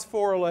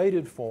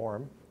phosphorylated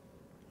form,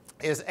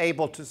 is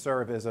able to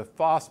serve as a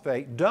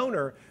phosphate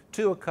donor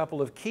to a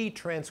couple of key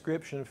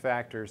transcription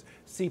factors,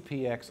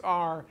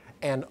 CPXR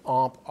and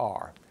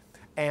OMP-R.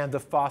 And the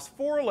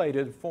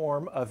phosphorylated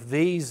form of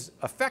these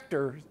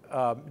effector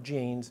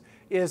genes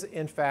is,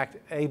 in fact,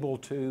 able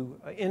to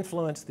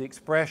influence the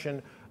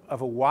expression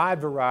of a wide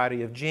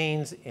variety of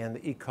genes in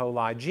the E.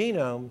 coli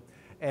genome.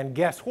 And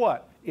guess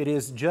what? It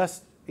is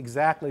just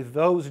exactly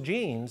those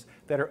genes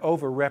that are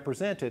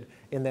overrepresented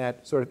in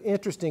that sort of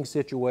interesting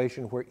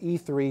situation where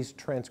E3's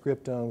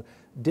transcriptome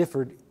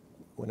differed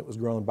when it was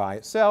grown by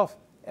itself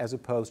as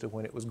opposed to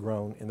when it was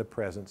grown in the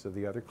presence of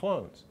the other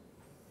clones.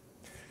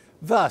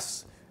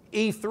 Thus,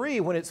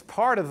 E3, when it's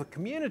part of a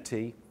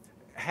community,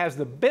 has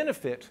the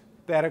benefit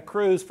that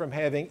accrues from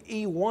having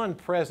E1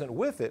 present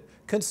with it,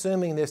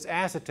 consuming this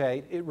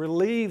acetate. It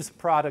relieves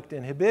product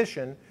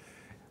inhibition.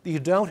 You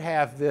don't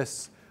have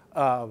this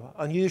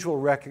unusual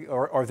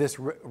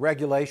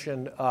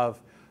regulation of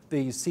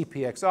these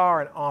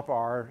CPXR and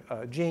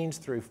OMP-R genes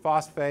through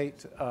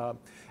phosphate,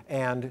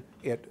 and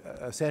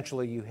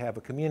essentially you have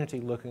a community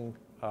looking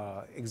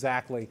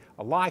exactly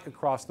alike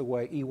across the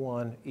way,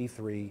 E1,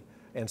 E3,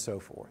 and so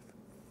forth.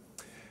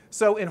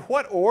 So in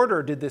what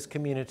order did this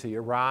community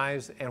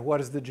arise, and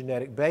what is the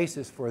genetic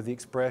basis for the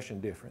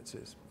expression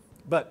differences?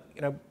 But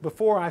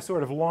before I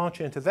sort of launch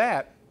into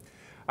that,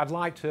 I'd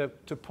like to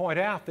point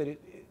out that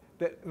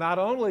that not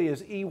only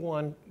is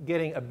E1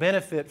 getting a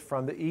benefit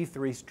from the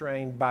E3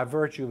 strain by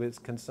virtue of its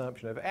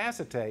consumption of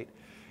acetate,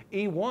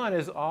 E1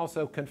 is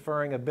also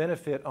conferring a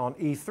benefit on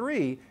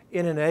E3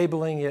 in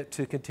enabling it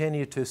to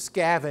continue to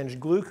scavenge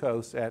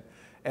glucose at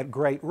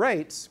great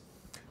rates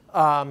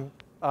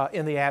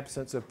in the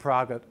absence of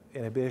product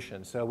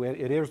inhibition. So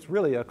it is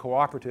really a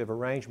cooperative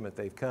arrangement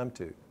they've come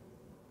to.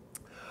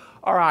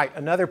 All right,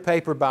 another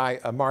paper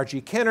by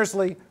Margie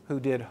Kennersley, who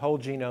did whole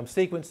genome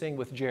sequencing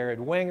with Jared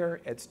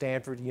Winger at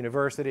Stanford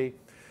University.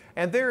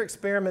 And their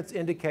experiments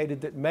indicated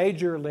that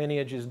major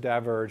lineages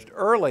diverged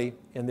early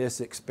in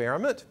this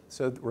experiment.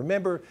 So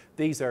remember,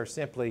 these are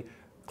simply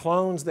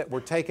clones that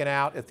were taken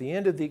out at the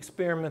end of the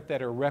experiment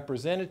that are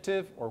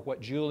representative, or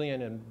what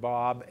Julian and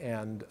Bob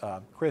and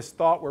Chris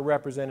thought were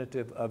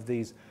representative of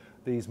these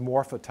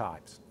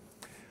morphotypes.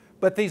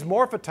 But these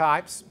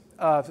morphotypes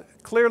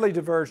clearly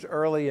diverged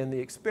early in the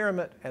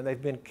experiment, and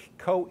they've been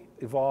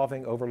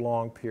co-evolving over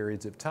long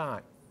periods of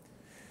time.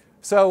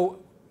 So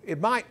it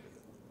might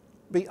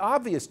be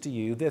obvious to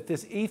you that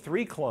this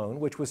E3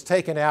 clone, which was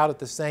taken out at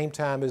the same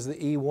time as the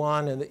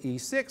E1 and the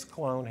E6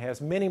 clone,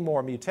 has many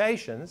more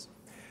mutations.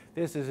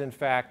 This is, in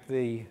fact,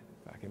 if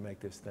I can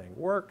make this thing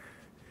work,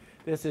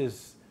 this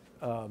is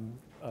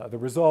the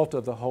result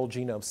of the whole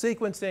genome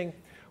sequencing,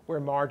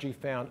 where Margie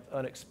found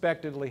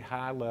unexpectedly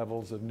high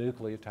levels of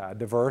nucleotide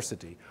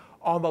diversity.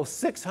 Almost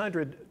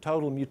 600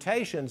 total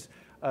mutations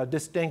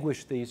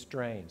distinguish these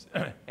strains,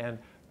 and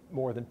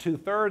more than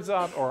two-thirds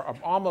of, or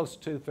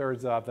almost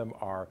two-thirds of them,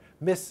 are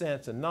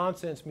missense and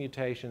nonsense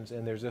mutations,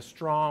 and there's a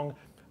strong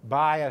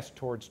bias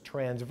towards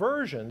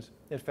transversions.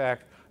 In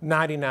fact,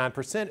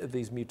 99% of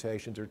these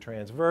mutations are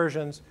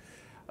transversions,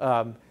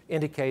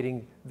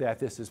 indicating that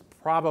this is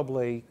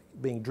probably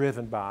being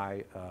driven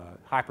by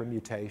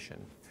hypermutation.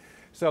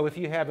 So if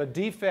you have a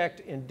defect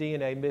in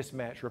DNA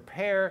mismatch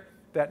repair,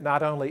 that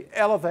not only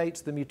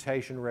elevates the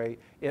mutation rate,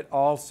 it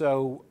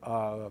also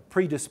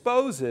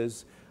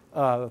predisposes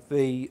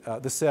the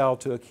cell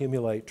to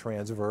accumulate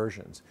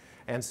transversions.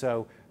 And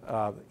so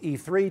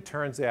E3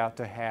 turns out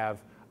to have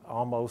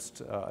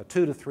almost a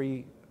 2 to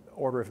 3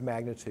 order of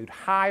magnitude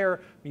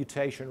higher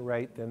mutation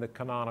rate than the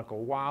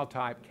canonical wild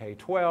type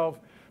K12,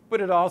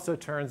 but it also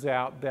turns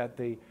out that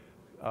the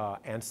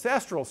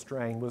ancestral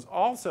strain was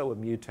also a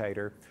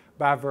mutator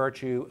by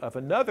virtue of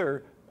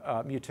another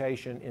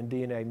mutation in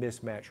DNA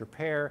mismatch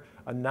repair,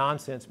 a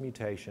nonsense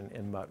mutation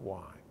in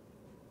MUT1.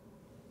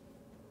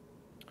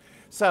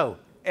 So,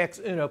 ex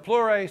uno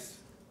plures,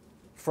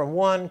 from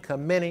one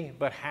come many,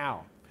 but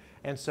how?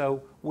 And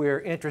so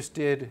we're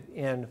interested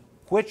in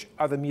which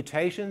are the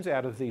mutations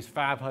out of these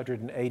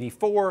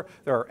 584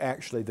 that are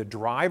actually the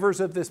drivers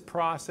of this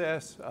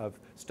process of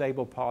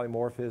stable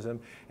polymorphism,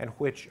 and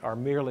which are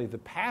merely the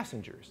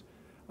passengers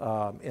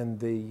that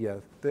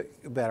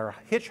are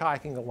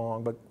hitchhiking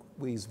along, but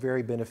these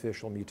very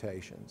beneficial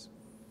mutations.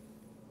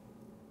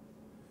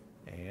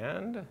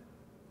 And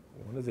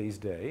one of these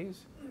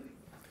days,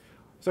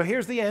 so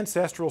here's the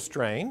ancestral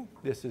strain.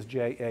 This is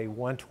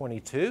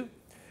JA122.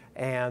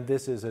 And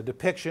this is a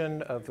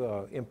depiction of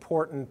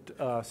important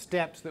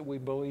steps that we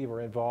believe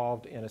are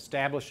involved in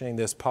establishing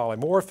this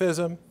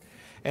polymorphism.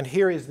 And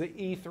here is the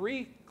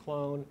E3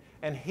 clone,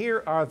 and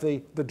here are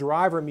the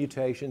driver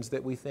mutations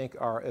that we think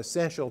are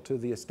essential to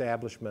the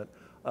establishment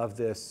of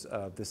this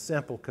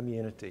simple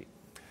community.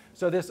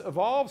 So this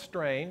evolved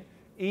strain,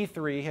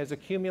 E3, has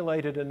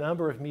accumulated a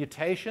number of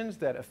mutations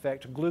that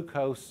affect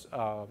glucose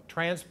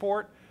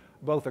transport,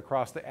 both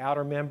across the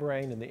outer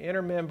membrane and the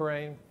inner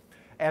membrane,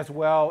 as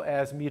well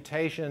as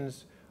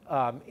mutations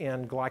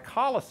in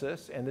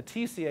glycolysis and the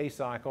TCA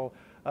cycle,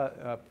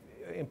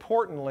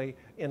 importantly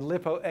in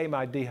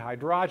lipoamide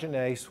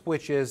dehydrogenase,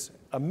 which is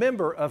a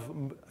member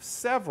of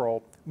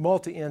several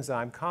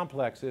multi-enzyme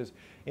complexes,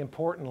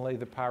 importantly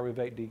the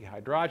pyruvate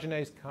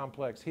dehydrogenase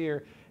complex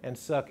here and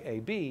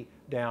SUC-AB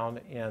down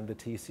in the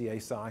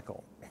TCA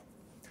cycle.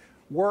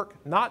 Work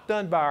not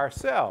done by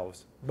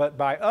ourselves, but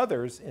by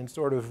others in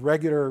sort of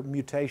regular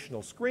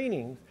mutational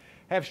screenings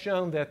have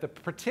shown that the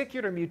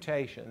particular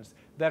mutations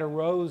that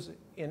arose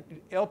in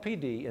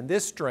LPD in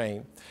this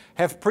strain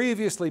have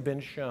previously been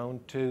shown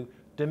to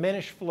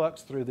diminish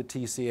flux through the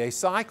TCA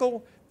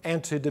cycle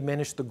and to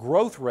diminish the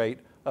growth rate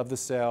of the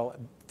cell,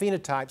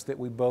 phenotypes that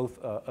we both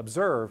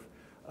observe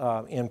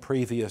in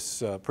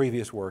previous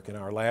work in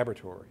our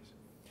laboratories.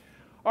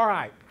 All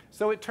right,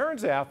 so it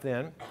turns out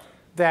then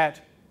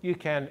that you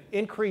can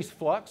increase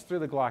flux through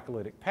the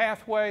glycolytic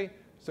pathway,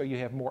 so you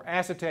have more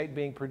acetate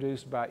being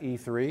produced by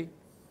E3.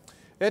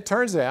 It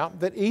turns out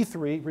that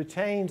E3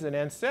 retains an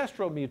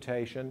ancestral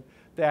mutation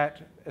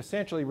that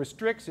essentially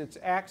restricts its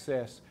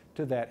access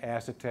to that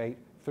acetate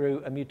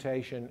through a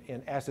mutation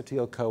in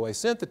acetyl-CoA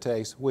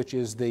synthetase, which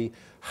is the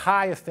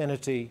high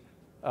affinity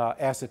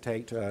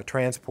acetate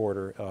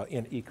transporter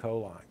in E.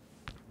 coli.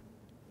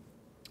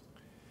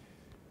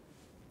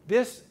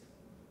 This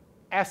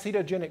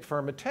acetogenic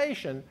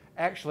fermentation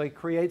actually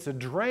creates a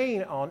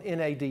drain on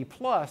NAD+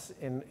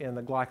 in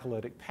the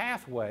glycolytic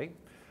pathway,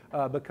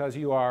 because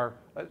you are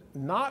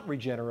not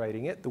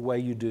regenerating it the way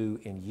you do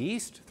in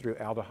yeast through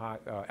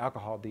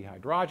alcohol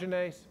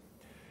dehydrogenase.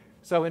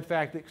 So in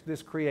fact,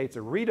 this creates a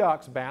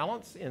redox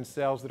balance in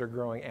cells that are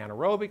growing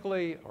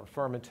anaerobically or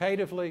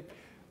fermentatively,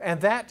 and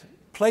that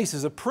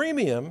places a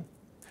premium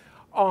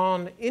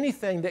on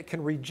anything that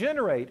can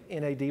regenerate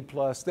NAD+,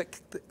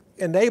 that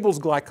enables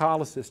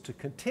glycolysis to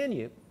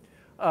continue.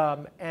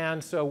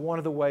 And so one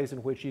of the ways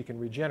in which you can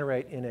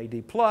regenerate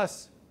NAD+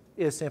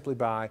 is simply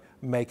by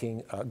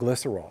making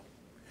glycerol.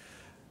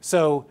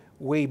 So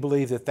we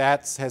believe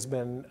that has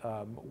been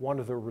one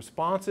of the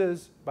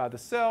responses by the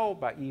cell,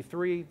 by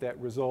E3, that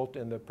result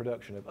in the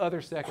production of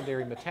other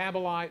secondary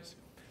metabolites.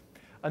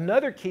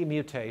 Another key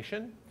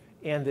mutation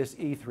in this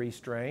E3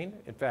 strain,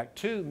 in fact,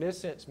 two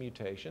missense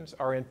mutations,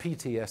 are in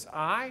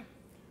PTSI,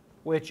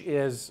 which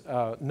is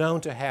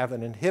known to have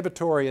an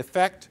inhibitory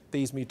effect,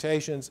 these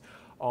mutations,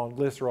 on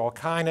glycerol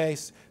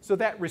kinase. So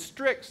that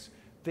restricts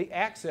the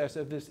access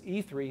of this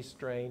E3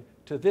 strain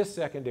to this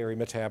secondary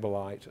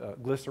metabolite,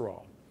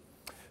 glycerol.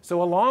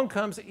 So along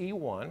comes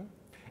E1,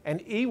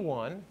 and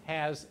E1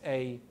 has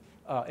an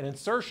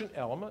insertion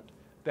element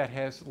that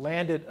has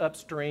landed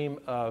upstream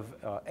of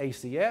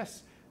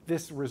ACS.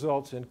 This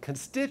results in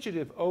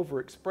constitutive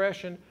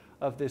overexpression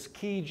of this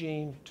key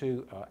gene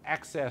to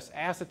access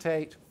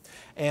acetate,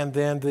 and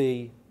then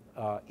the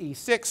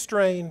E6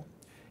 strain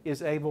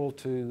is able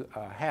to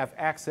have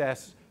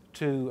access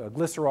to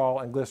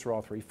glycerol and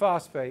glycerol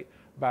 3-phosphate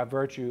by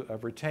virtue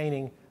of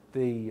retaining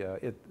the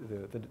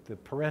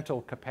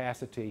parental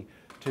capacity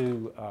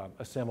to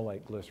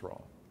assimilate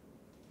glycerol.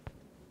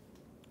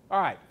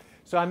 All right,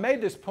 so I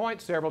made this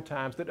point several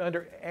times that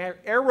under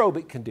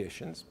aerobic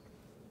conditions,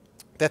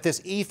 that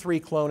this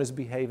E3 clone is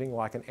behaving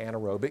like an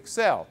anaerobic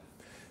cell.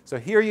 So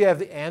here you have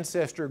the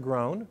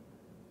ancestor-grown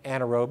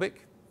anaerobic.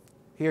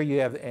 Here you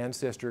have the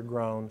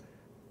ancestor-grown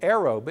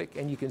aerobic,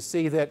 and you can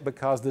see that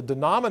because the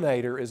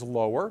denominator is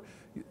lower,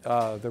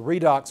 the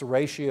redox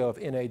ratio of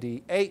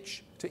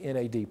NADH to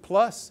NAD+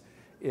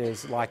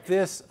 is like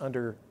this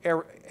under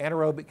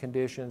anaerobic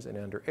conditions and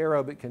under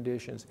aerobic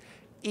conditions.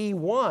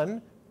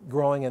 E1,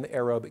 growing in the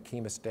aerobic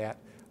chemostat,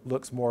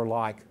 looks more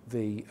like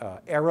the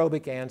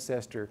aerobic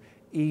ancestor.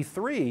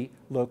 E3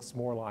 looks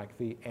more like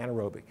the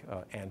anaerobic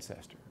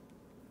ancestor.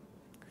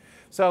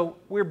 So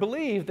we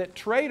believe that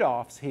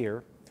trade-offs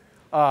here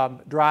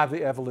drive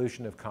the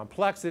evolution of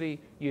complexity.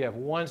 You have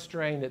one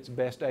strain that's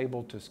best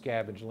able to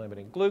scavenge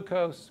limiting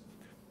glucose,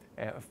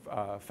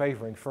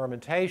 favoring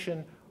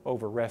fermentation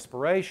over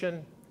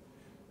respiration,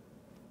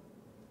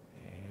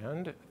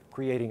 and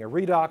creating a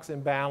redox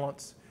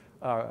imbalance,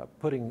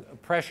 putting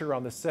pressure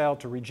on the cell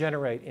to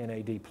regenerate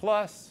NAD+.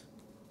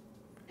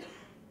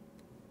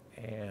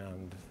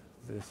 And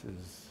this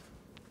is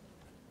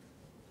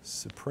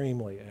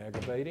supremely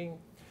aggravating.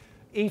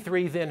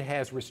 E3 then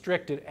has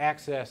restricted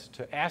access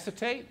to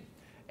acetate,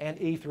 and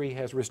E3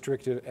 has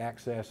restricted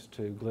access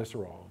to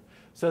glycerol.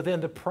 So then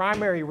the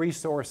primary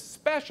resource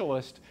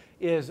specialist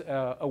is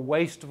a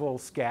wasteful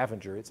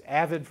scavenger. It's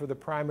avid for the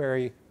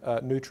primary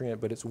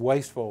nutrient, but it's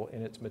wasteful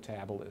in its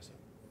metabolism.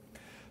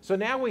 So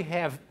now we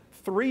have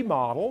three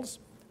models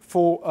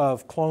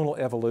of clonal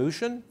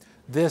evolution.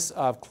 This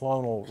of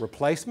clonal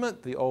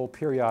replacement, the old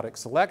periodic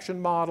selection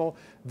model.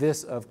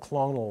 This of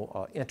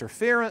clonal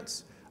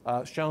interference,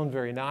 shown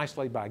very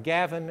nicely by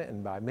Gavin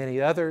and by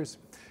many others.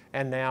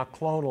 And now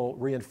clonal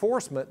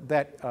reinforcement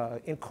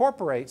that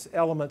incorporates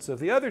elements of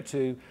the other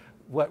two,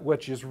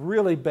 which is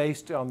really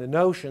based on the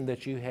notion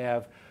that you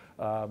have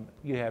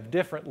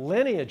different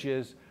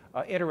lineages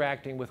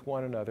interacting with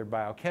one another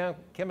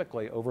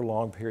biochemically over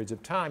long periods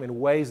of time in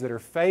ways that are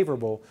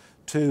favorable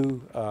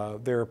to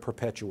their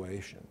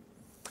perpetuation.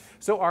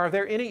 So are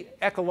there any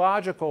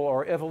ecological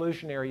or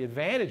evolutionary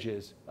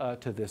advantages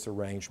to this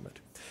arrangement?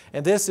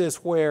 And this is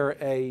where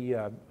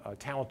a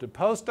talented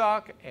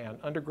postdoc and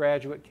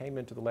undergraduate came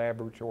into the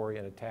laboratory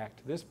and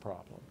attacked this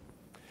problem.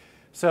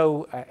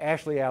 So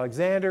Ashley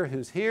Alexander,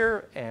 who's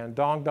here, and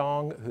Dong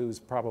Dong, who's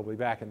probably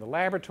back in the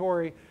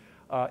laboratory,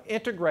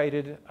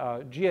 integrated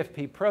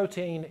GFP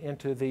protein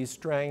into these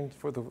strains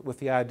with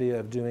the idea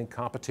of doing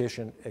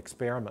competition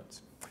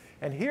experiments.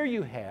 And here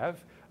you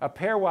have a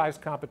pairwise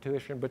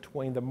competition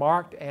between the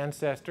marked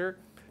ancestor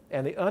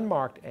and the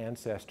unmarked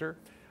ancestor,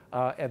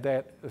 and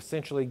that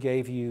essentially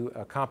gave you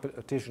a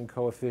competition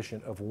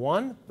coefficient of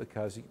 1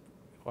 because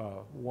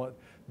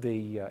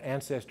the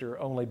ancestor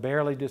only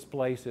barely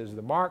displaces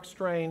the marked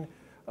strain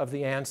of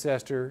the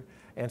ancestor,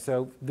 and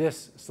so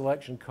this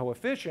selection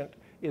coefficient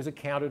is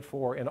accounted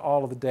for in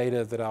all of the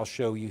data that I'll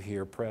show you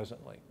here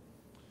presently.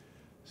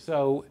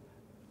 So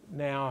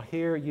now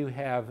here you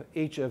have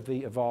each of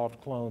the evolved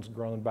clones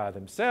grown by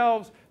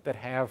themselves that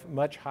have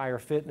much higher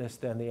fitness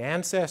than the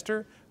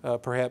ancestor,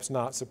 perhaps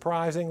not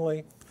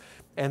surprisingly.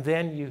 And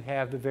then you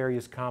have the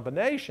various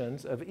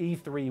combinations of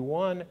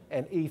E31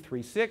 and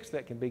E36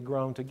 that can be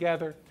grown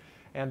together.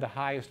 And the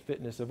highest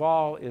fitness of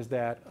all is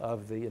that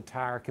of the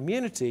entire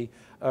community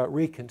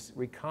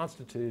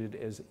reconstituted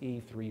as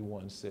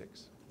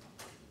E316.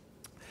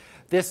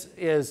 This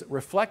is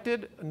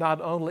reflected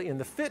not only in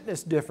the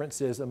fitness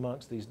differences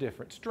amongst these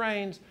different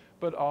strains,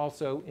 but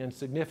also in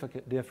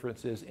significant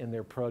differences in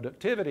their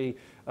productivity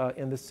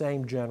in the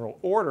same general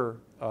order,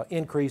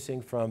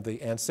 increasing from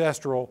the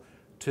ancestral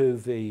to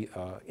the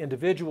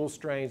individual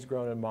strains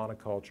grown in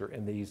monoculture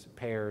in these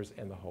pairs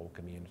and the whole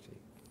community.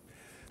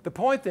 The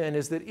point then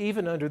is that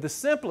even under the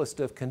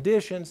simplest of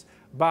conditions,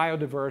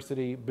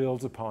 biodiversity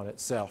builds upon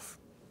itself.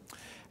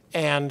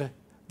 And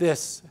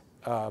this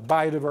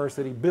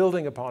biodiversity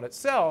building upon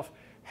itself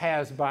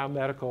has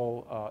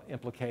biomedical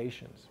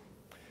implications.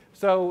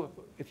 So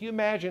if you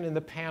imagine in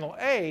the panel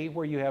A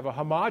where you have a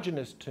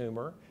homogeneous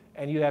tumor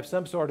and you have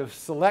some sort of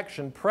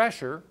selection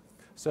pressure,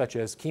 such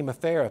as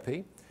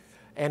chemotherapy,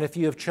 and if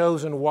you have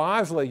chosen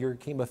wisely your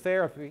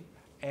chemotherapy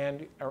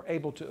and are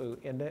able to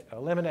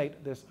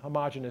eliminate this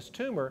homogeneous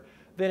tumor,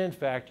 then in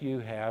fact you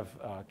have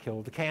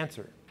killed the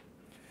cancer.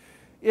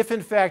 If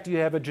in fact you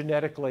have a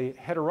genetically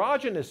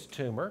heterogeneous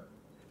tumor,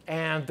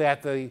 and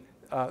that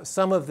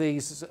some of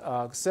these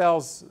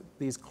cells,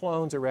 these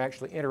clones, are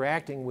actually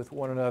interacting with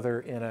one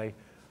another in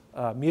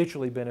a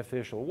mutually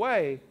beneficial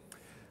way,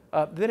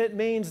 then it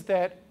means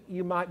that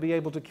you might be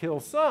able to kill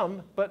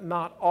some, but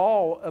not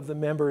all of the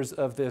members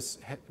of this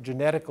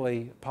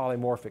genetically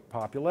polymorphic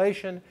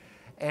population.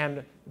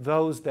 And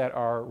those that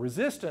are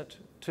resistant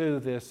to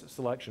this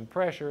selection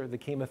pressure, the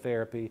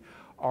chemotherapy,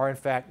 are in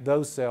fact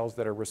those cells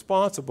that are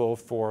responsible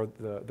for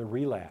the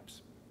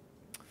relapse.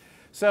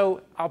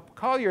 So I'll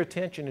call your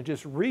attention and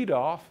just read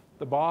off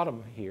the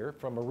bottom here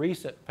from a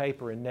recent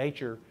paper in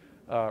Nature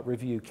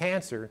Review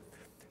Cancer.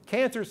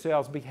 Cancer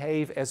cells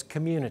behave as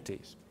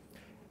communities,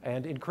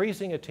 and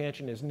increasing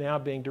attention is now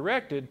being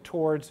directed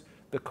towards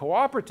the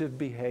cooperative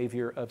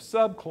behavior of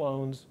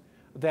subclones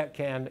that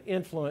can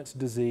influence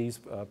disease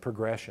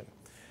progression.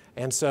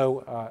 And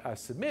so I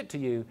submit to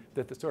you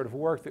that the sort of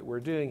work that we're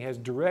doing has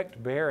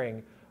direct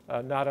bearing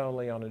not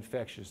only on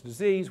infectious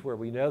disease, where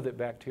we know that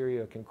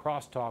bacteria can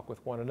crosstalk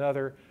with one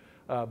another,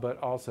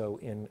 but also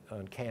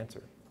on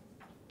cancer.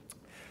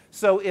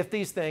 So if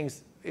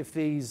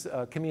these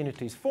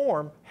communities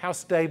form, how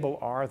stable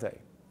are they?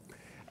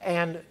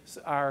 And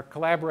our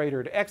collaborator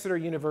at Exeter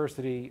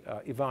University,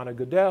 Ivana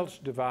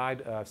Gudelj,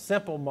 devised a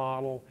simple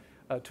model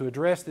to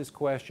address this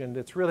question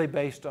that's really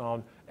based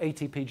on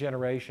ATP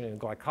generation and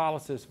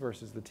glycolysis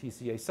versus the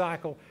TCA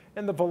cycle,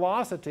 and the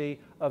velocity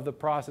of the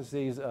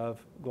processes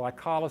of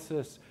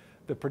glycolysis,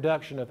 the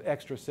production of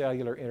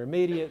extracellular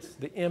intermediates,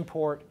 the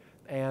import,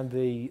 and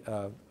the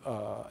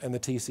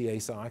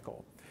TCA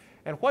cycle.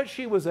 And what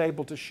she was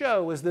able to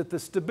show is that the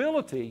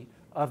stability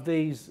of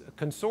these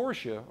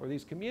consortia or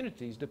these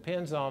communities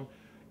depends on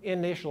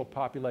initial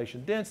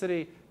population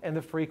density and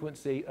the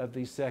frequency of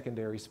these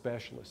secondary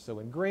specialists. So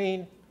in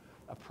green,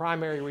 a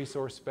primary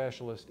resource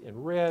specialist;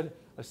 in red,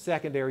 a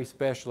secondary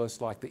specialist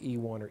like the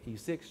E1 or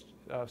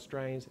E6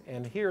 strains.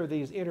 And here are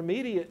these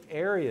intermediate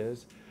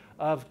areas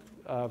of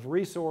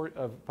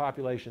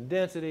population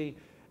density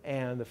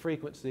and the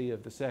frequency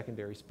of the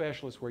secondary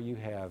specialists where you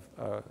have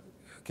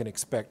can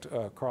expect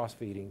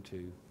cross-feeding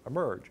to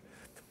emerge.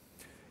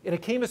 In a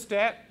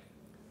chemostat,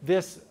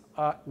 this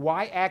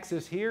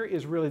y-axis here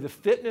is really the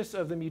fitness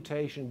of the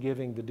mutation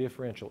giving the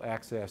differential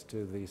access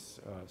to this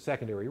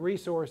secondary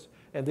resource,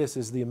 and this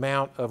is the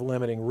amount of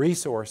limiting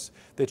resource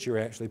that you're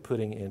actually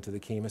putting into the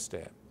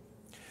chemostat.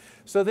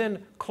 So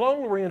then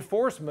clonal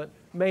reinforcement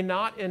may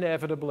not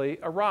inevitably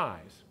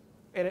arise,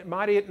 and it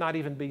might not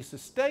even be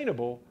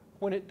sustainable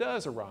when it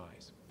does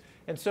arise.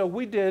 And so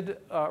we did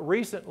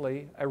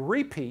recently a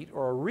repeat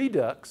or a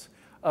redux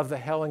of the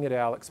Helling et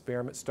al.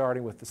 Experiment,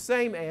 starting with the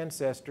same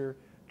ancestor,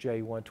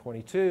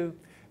 J122,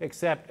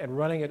 and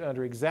running it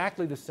under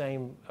exactly the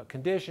same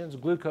conditions: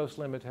 glucose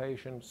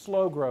limitation,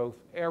 slow growth,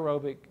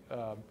 aerobic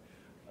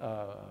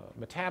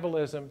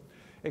metabolism,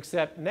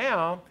 except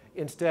now,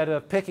 instead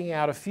of picking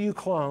out a few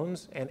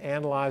clones and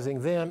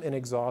analyzing them in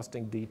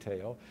exhausting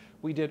detail,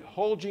 we did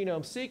whole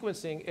genome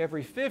sequencing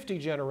every 50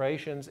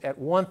 generations at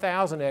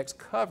 1,000x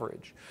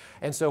coverage.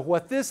 And so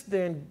what this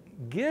then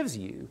gives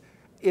you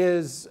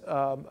is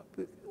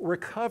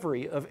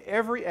recovery of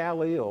every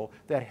allele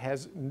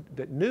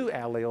new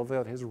allele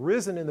that has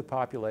risen in the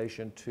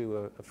population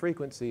to a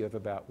frequency of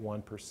about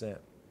 1%.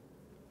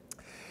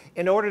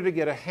 In order to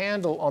get a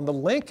handle on the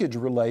linkage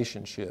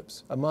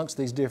relationships amongst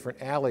these different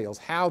alleles,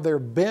 how they're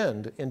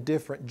bend in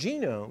different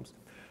genomes,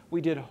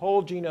 we did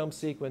whole genome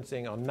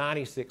sequencing on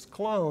 96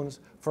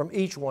 clones from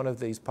each one of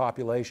these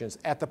populations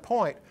at the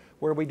point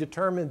where we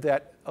determined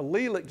that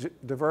allelic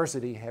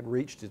diversity had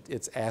reached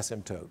its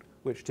asymptote,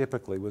 which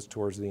typically was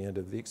towards the end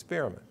of the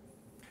experiment.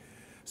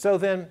 So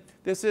then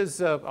this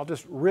is, I'll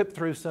just rip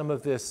through some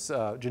of this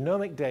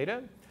genomic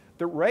data.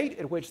 The rate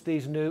at which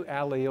these new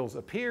alleles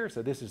appear,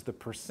 so this is the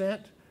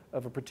percent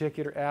of a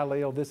particular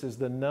allele. This is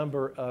the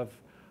number of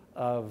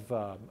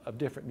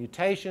different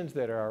mutations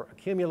that are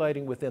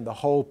accumulating within the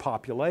whole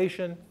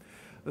population.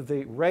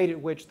 The rate at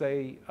which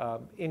they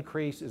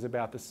increase is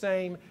about the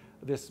same.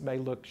 This may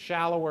look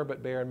shallower,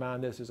 but bear in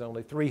mind this is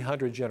only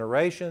 300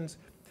 generations.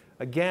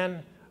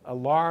 Again, a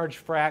large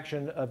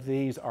fraction of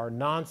these are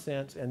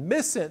nonsense and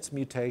missense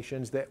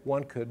mutations that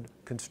one could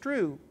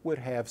construe would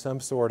have some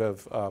sort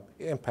of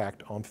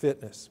impact on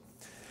fitness.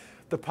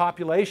 The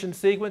population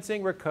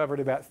sequencing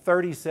recovered about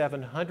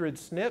 3,700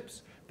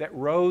 SNPs that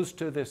rose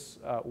to this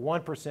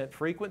 1%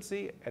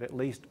 frequency at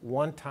least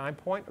one time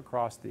point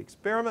across the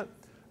experiment.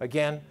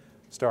 Again,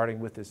 starting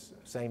with this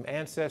same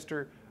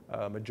ancestor,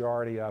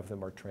 majority of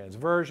them are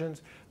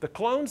transversions. The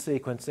clone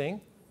sequencing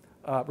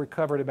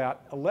recovered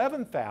about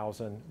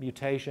 11,000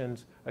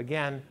 mutations,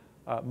 again,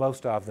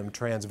 most of them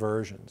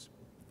transversions.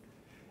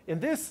 In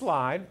this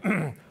slide,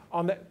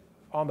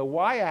 on the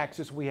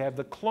y-axis, we have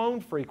the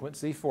clone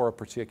frequency for a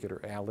particular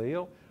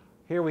allele.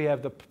 Here we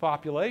have the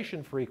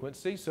population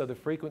frequency, so the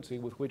frequency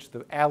with which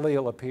the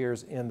allele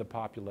appears in the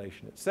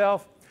population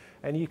itself.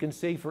 And you can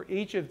see for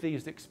each of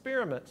these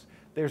experiments,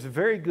 there's a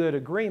very good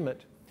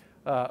agreement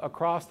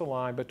across the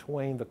line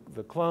between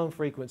the clone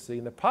frequency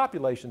and the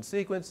population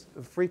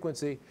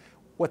frequency.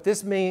 What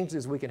this means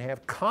is we can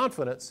have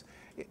confidence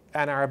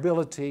in our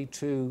ability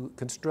to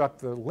construct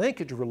the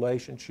linkage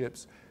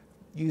relationships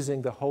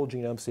using the whole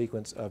genome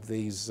sequence of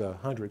these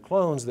 100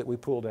 clones that we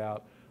pulled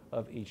out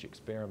of each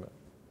experiment.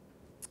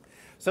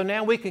 So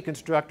now we can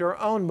construct our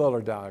own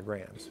Muller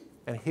diagrams.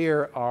 And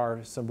here are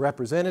some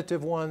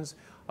representative ones.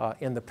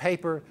 In the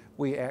paper,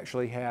 we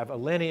actually have a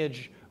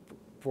lineage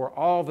for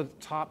all the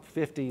top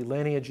 50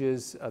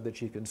 lineages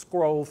that you can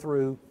scroll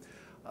through.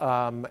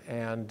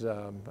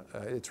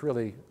 It's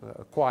really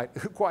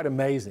quite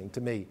amazing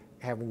to me,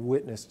 having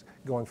witnessed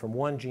going from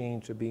one gene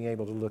to being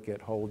able to look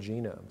at whole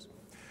genomes.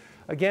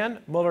 Again,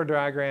 Muller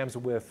diagrams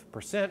with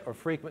percent or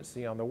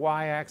frequency on the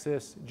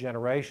y-axis,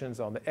 generations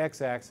on the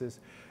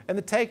x-axis. And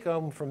the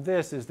take-home from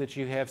this is that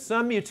you have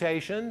some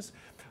mutations,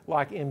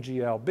 like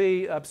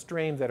MGLB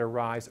upstream, that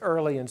arise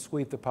early and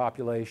sweep the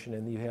population,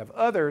 and you have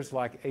others,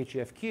 like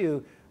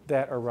HFQ,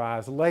 that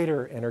arise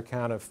later and are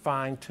kind of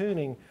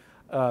fine-tuning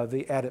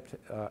the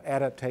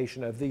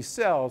adaptation of these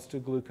cells to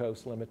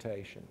glucose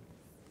limitation.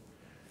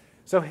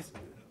 So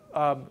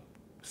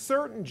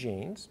certain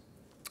genes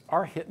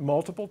are hit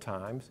multiple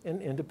times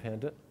in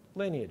independent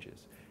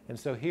lineages. And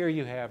so here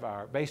you have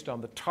based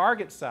on the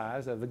target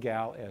size of the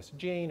GAL-S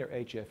gene, or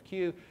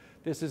HFQ,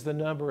 this is the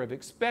number of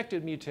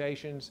expected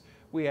mutations.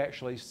 We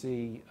actually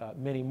see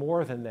many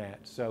more than that,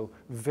 so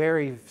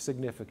very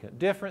significant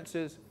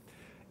differences.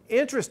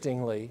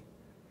 Interestingly,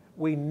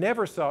 we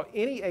never saw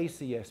any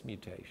ACS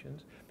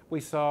mutations.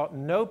 We saw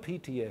no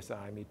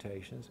PTSI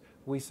mutations.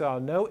 We saw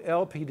no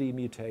LPD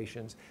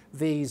mutations.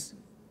 These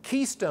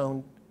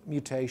keystone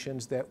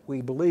mutations that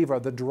we believe are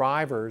the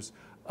drivers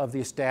of the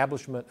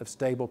establishment of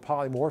stable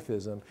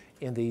polymorphism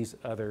in these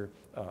other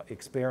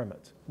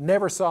experiments.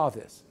 Never saw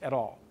this at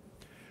all.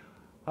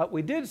 What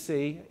we did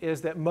see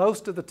is that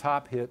most of the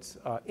top hits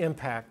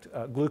impact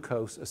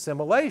glucose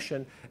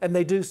assimilation, and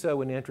they do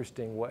so in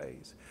interesting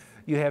ways.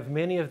 You have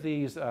many of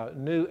these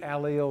new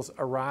alleles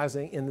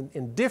arising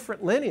in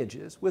different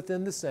lineages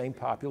within the same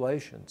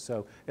population.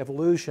 So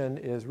evolution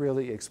is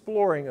really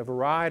exploring a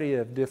variety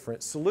of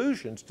different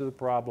solutions to the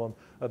problem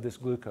of this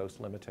glucose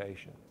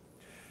limitation.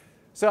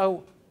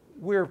 So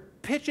we're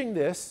pitching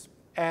this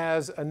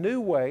as a new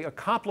way, a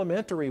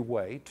complementary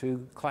way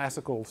to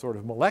classical sort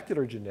of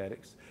molecular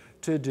genetics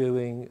to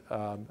doing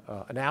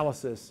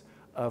analysis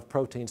of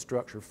protein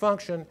structure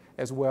function,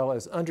 as well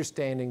as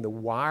understanding the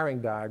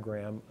wiring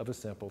diagram of a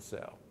simple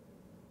cell.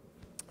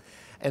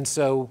 And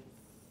so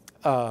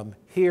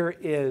here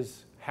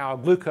is how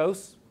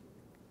glucose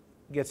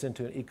gets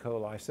into an E.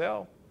 coli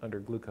cell under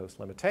glucose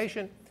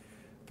limitation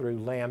through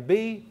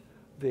LAM-B,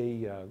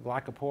 the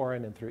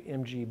glycoporin, and through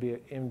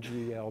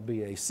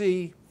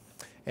MGL-BAC.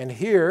 And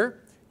here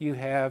you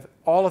have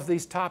all of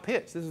these top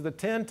hits. This is the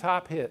 10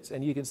 top hits,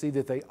 and you can see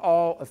that they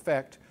all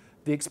affect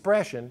the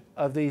expression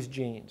of these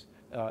genes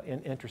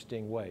in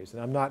interesting ways.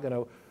 And I'm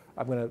going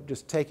to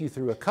just take you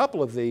through a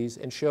couple of these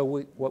and show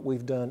what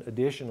we've done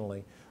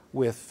additionally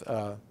with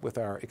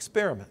our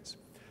experiments.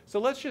 So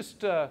let's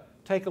just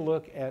take a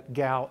look at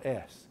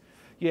GAL-S.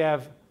 You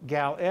have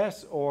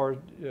GAL-S, or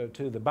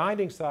to the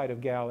binding site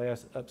of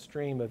GAL-S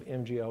upstream of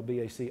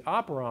MGL-BAC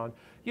operon,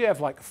 you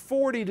have like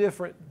 40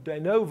 different de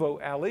novo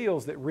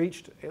alleles that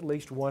reached at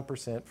least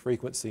 1%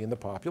 frequency in the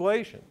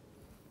population.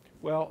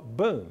 Well,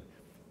 boom,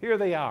 here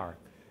they are,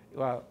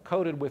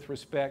 coded with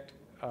respect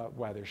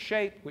by their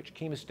shape, which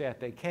chemostat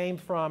they came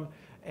from,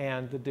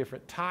 and the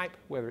different type,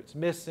 whether it's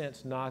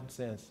missense,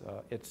 nonsense,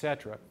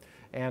 etc.,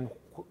 and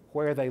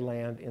where they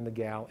land in the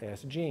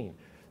GAL-S gene.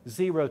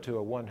 0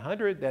 to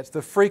 100, that's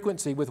the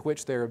frequency with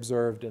which they're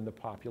observed in the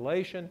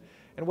population.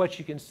 And what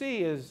you can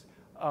see is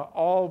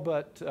all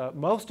but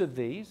most of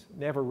these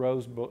never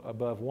rose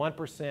above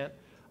 1%.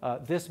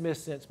 This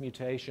missense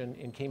mutation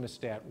in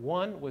chemostat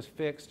 1 was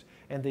fixed,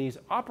 and these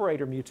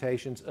operator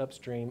mutations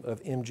upstream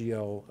of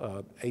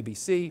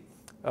MGL-ABC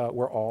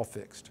were all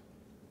fixed.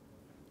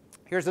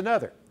 Here's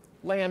another,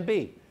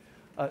 LAM-B.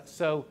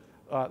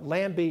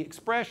 LAM-B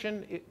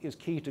expression is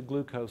key to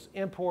glucose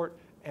import,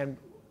 and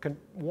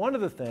one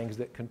of the things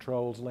that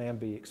controls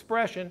LAM-B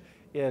expression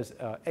is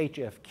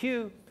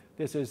HFQ.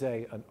 This is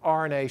an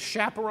RNA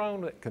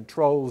chaperone that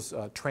controls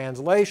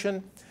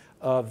translation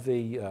of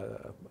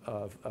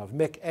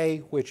MIC-A,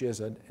 which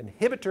is an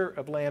inhibitor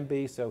of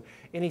LAM-B. So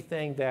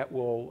anything that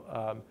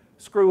will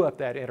screw up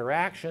that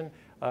interaction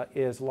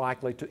is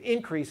likely to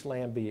increase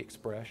LAM-B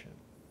expression.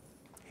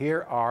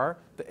 Here are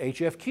the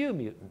HFQ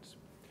mutants.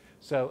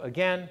 So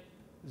again,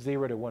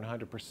 0 to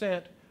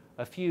 100%,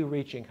 a few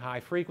reaching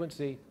high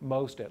frequency,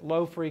 most at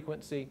low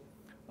frequency.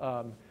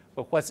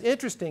 But what's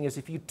interesting is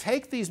if you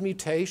take these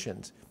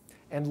mutations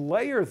and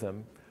layer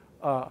them,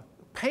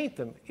 paint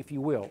them, if you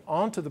will,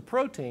 onto the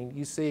protein,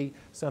 you see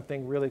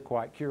something really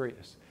quite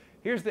curious.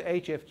 Here's the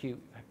HFQ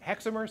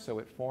hexamer, so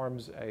it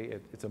forms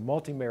it's a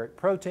multimeric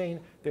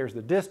protein. There's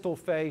the distal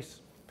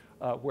face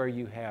where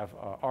you have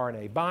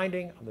RNA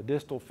binding on the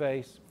distal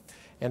face.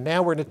 And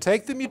now we're going to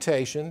take the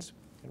mutations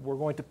and we're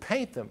going to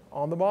paint them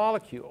on the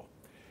molecule.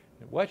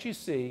 And what you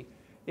see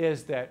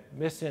is that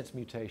missense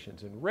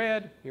mutations in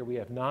red, here we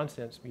have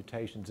nonsense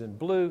mutations in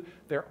blue.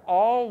 They're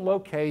all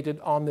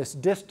located on this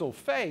distal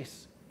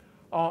face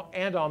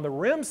and on the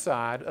rim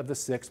side of the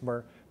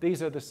 6-mer.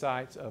 These are the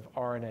sites of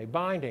RNA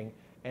binding,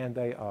 and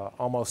they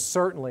almost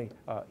certainly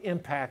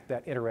impact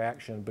that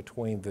interaction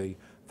between the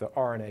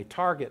RNA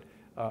target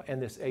and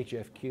this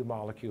HFQ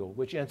molecule,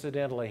 which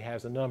incidentally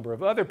has a number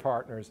of other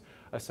partners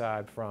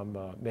aside from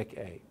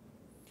MIC-A.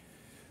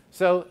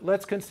 So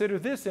let's consider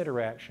this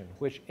interaction,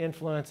 which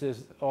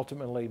influences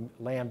ultimately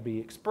LAM-B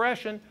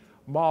expression.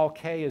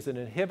 MAL-K is an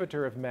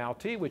inhibitor of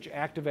MAL-T, which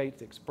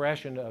activates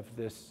expression of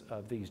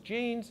these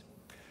genes.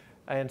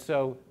 And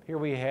so here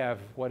we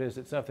have, what is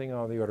it, something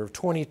on the order of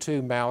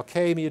 22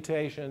 MAL-K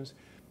mutations.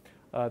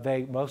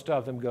 Most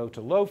of them go to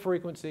low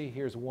frequency.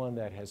 Here's one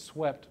that has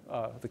swept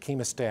the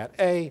chemostat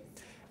A.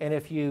 And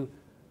if you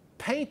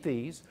paint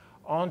these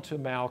onto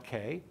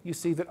MAL-K, you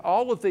see that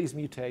all of these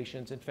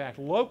mutations, in fact,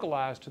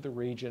 localize to the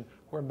region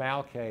where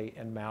MAL-K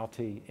and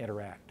MAL-T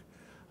interact.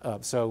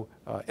 So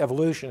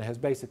evolution has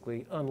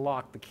basically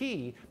unlocked the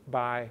key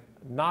by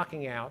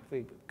knocking out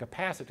the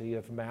capacity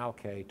of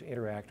MAL-K to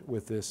interact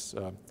with this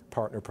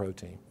partner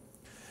protein.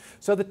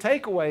 So the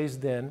takeaways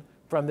then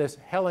from this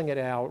Helling et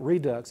al.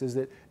 Redux is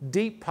that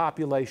deep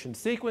population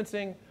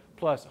sequencing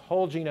plus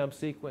whole genome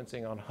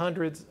sequencing on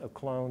hundreds of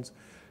clones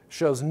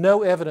shows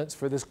no evidence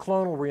for this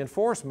clonal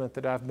reinforcement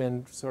that I've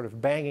been sort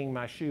of banging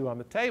my shoe on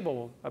the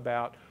table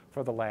about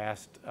for the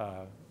last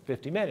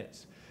 50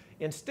 minutes.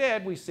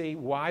 Instead, we see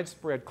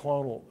widespread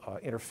clonal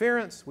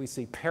interference. We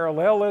see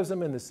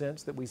parallelism in the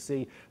sense that we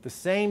see the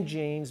same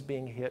genes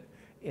being hit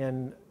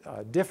in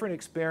different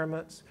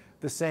experiments,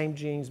 the same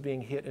genes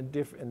being hit in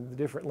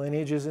different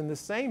lineages in the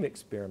same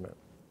experiment.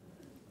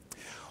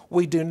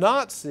 We do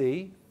not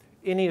see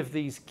any of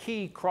these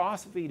key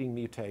cross-feeding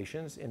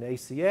mutations in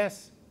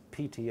ACS,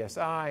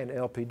 PTSI, and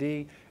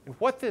LPD. And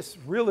what this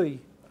really,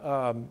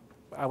 I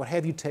would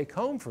have you take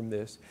home from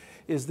this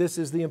is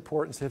the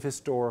importance of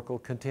historical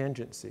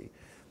contingency,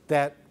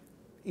 that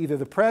either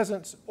the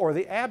presence or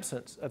the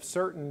absence of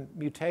certain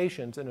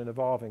mutations in an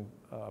evolving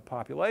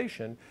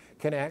population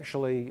can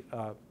actually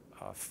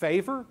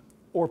favor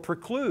or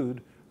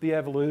preclude the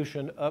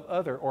evolution of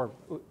other, or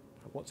I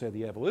won't say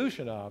the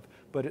evolution of,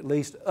 but at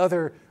least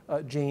other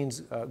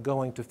genes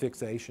going to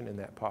fixation in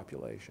that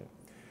population.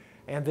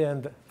 And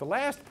then the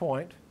last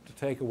point to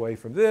take away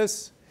from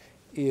this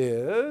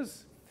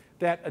is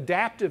that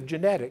adaptive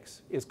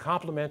genetics is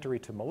complementary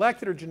to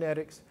molecular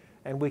genetics,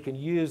 and we can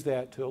use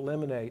that to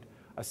eliminate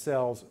a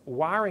cell's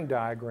wiring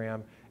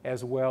diagram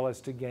as well as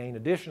to gain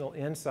additional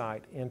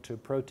insight into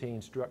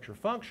protein structure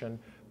function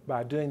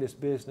by doing this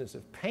business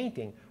of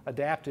painting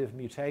adaptive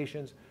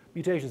mutations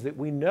that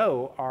we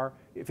know are,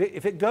 if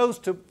it goes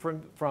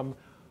from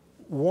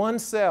one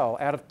cell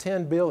out of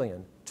 10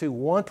 billion to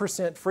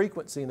 1%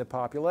 frequency in the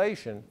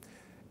population,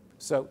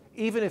 so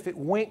even if it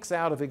winks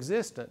out of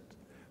existence,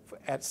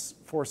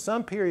 for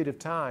some period of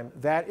time,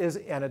 that is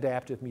an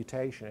adaptive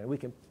mutation. And we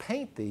can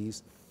paint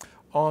these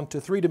onto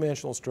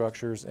three-dimensional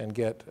structures and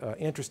get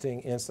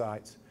interesting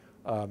insights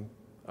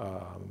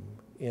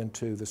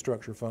into the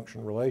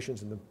structure-function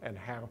relations and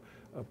how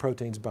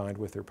proteins bind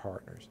with their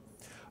partners.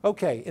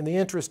 Okay, in the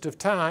interest of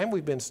time,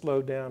 we've been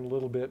slowed down a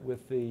little bit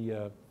with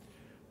the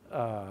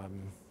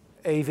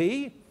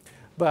AV,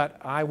 but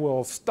I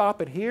will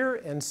stop it here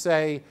and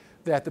say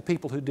that the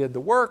people who did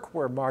the work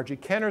were Margie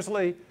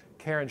Kennersley,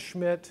 Karen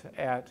Schmidt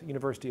at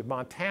University of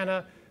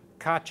Montana,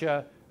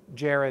 Katja,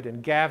 Jared,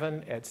 and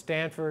Gavin at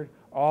Stanford.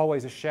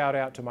 Always a shout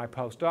out to my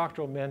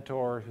postdoctoral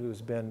mentor who's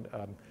been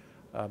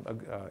an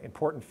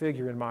important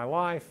figure in my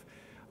life.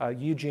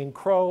 Eugene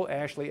Kroll,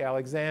 Ashley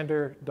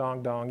Alexander,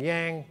 Dong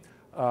Yang,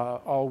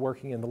 all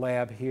working in the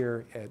lab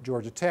here at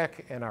Georgia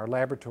Tech, and our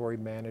laboratory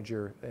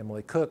manager,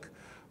 Emily Cook,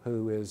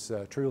 who is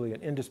truly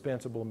an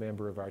indispensable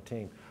member of our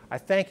team. I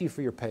thank you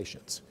for your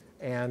patience,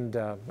 and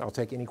I'll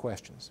take any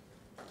questions.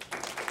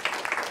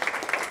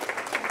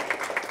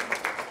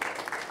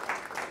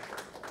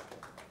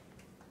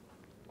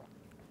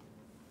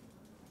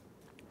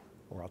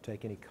 Or I'll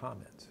take any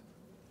comments.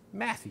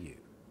 Matthew.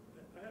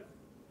 I have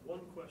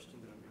one question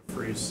that I'm going to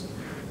phrase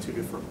two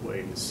different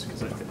ways,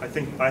 because I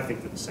think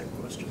they're the same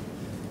question,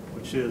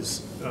 which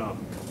is,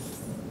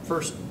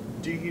 first,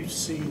 do you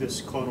see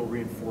this clonal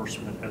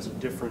reinforcement as a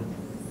different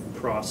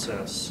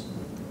process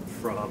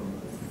from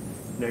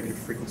negative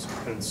frequency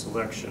dependent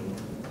selection?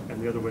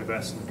 And the other way of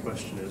asking the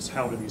question is,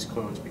 how do these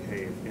clones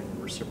behave in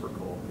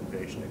reciprocal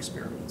invasion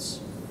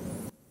experiments?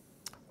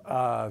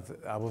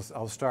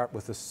 I'll start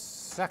with the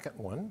second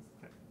one.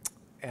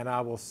 And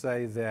I will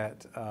say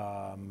that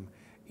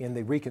in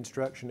the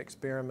reconstruction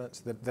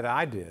experiments that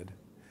I did,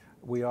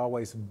 I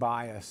always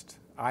biased,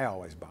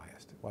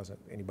 it wasn't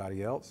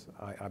anybody else.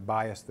 I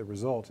biased the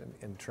result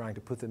in trying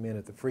to put them in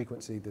at the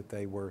frequency that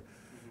they were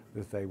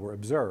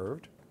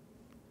observed.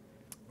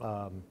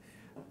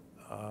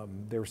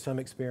 There were some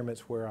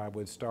experiments where I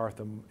would start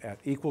them at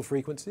equal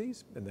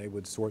frequencies and they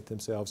would sort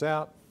themselves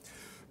out.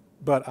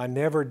 But I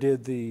never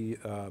did the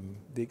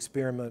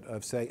experiment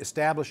of, say,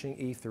 establishing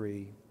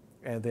E3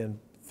 and then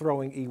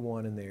throwing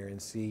E1 in there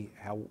and see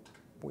how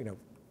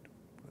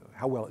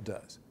well it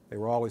does. They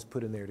were always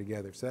put in there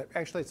together. So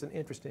actually it's an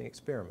interesting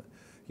experiment.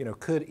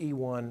 Could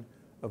E1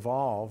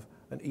 evolve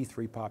an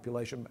E3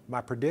 population? My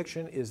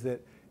prediction is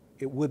that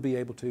it would be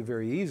able to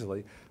very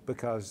easily,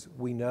 because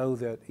we know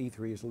that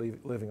E3 is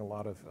leaving a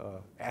lot of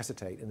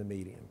acetate in the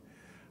medium.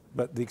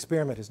 But the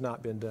experiment has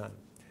not been done.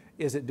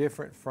 Is it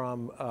different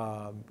from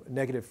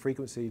negative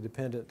frequency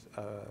dependent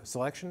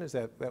selection?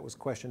 That was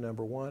question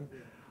number one.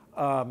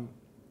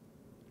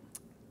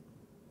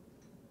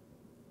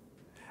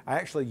 I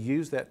actually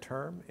used that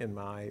term in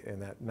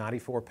that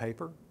 94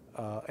 paper,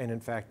 and in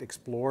fact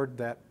explored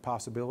that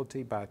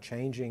possibility by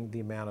changing the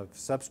amount of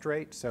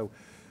substrate. So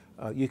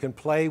you can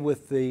play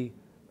with the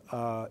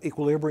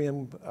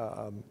equilibrium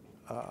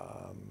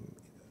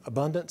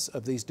abundance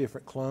of these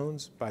different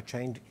clones by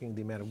changing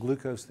the amount of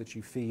glucose that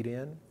you feed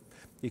in.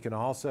 You can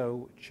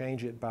also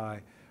change it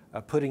by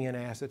putting in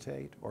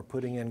acetate or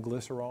putting in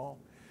glycerol,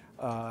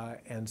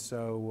 and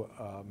so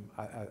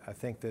I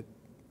think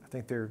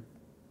they're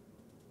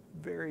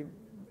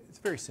it's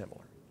very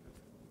similar.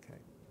 Okay.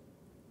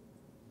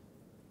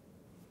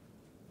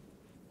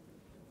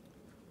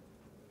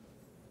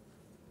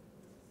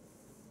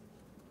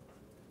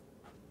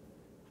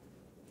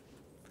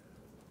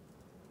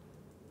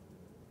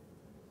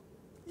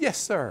 Yes,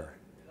 sir.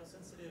 How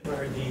sensitive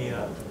are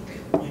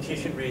the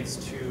mutation rates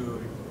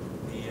to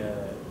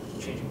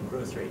the changing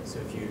growth rate? So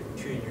if you're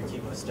treating your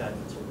chemostat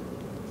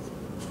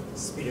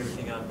speed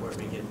everything up or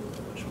make it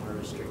much more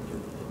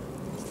restrictive?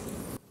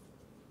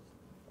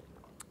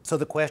 So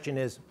the question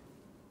is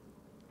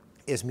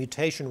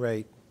mutation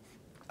rate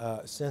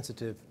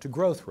sensitive to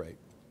growth rate?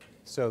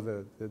 So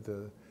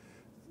the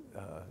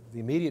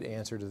immediate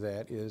answer to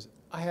that is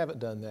I haven't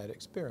done that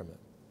experiment.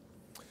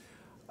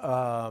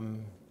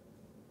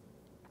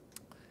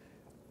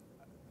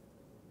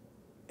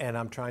 And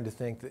I'm trying to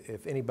think that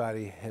if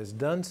anybody has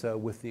done so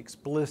with the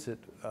explicit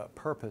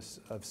purpose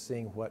of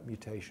seeing what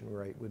mutation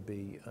rate would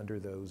be under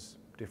those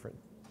different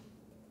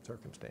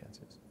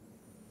circumstances.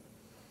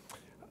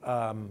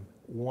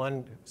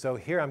 So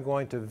here I'm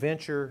going to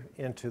venture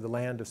into the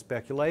land of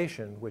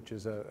speculation, which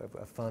is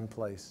a fun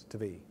place to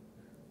be.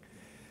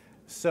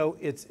 So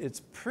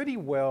it's pretty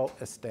well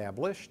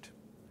established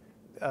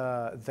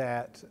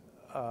that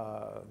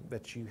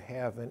you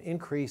have an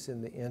increase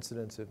in the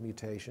incidence of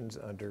mutations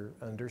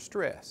under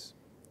stress,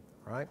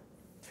 right?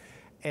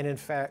 And in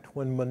fact,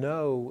 when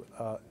Monod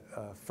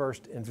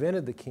first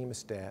invented the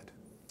chemostat,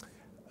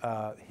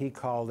 he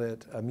called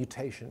it a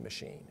mutation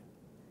machine,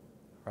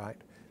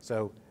 right?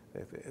 So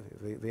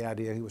the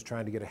idea, he was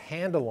trying to get a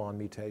handle on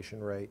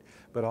mutation rate,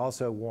 but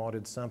also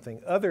wanted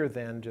something other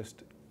than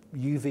just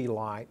UV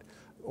light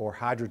or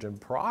hydrogen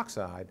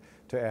peroxide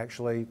to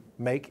actually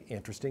make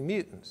interesting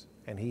mutants.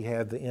 And he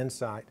had the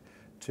insight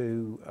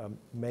to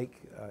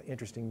make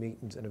interesting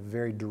mutants in a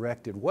very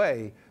directed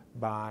way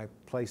by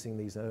placing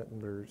these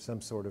under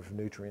some sort of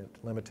nutrient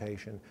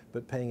limitation,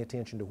 but paying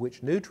attention to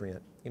which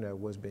nutrient,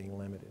 was being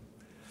limited.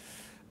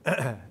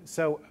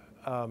 So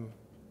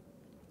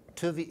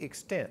to the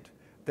extent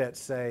that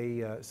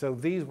so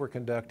these were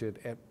conducted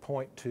at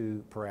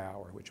 0.2 per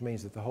hour, which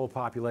means that the whole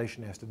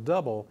population has to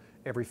double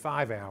every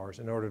 5 hours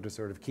in order to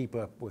sort of keep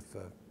up with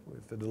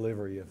the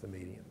delivery of the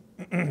medium.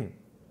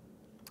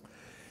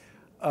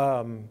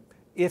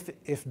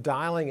 If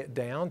dialing it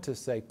down to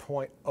say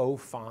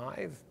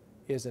 0.05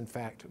 is in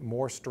fact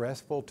more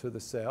stressful to the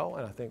cell,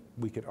 and I think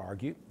we could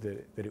argue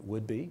that it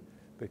would be,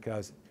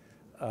 because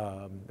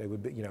they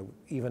would be,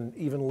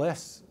 even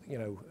less,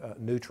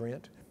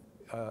 nutrient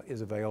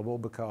is available,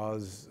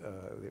 because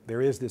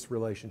there is this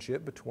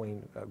relationship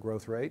between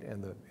growth rate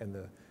and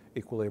the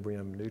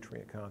equilibrium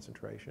nutrient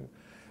concentration,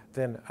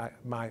 then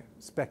my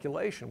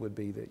speculation would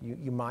be that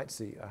you might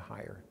see a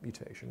higher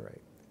mutation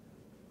rate.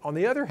 On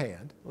the other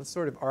hand, let's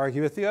sort of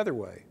argue it the other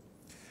way.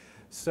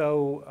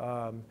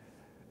 So,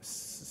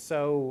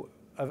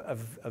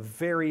 a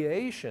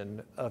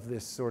variation of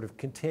this sort of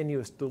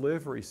continuous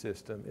delivery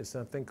system is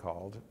something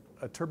called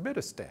a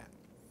turbidostat.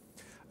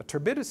 A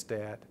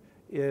turbidostat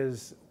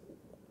is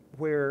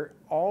where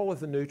all of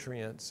the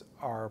nutrients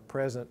are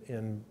present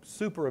in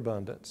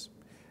superabundance,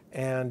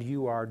 and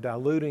you are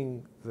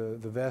diluting the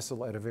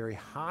vessel at a very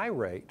high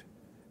rate,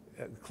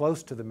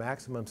 close to the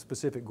maximum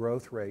specific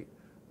growth rate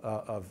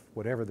of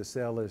whatever the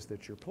cell is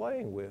that you're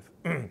playing with.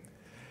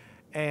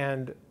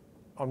 And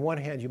on one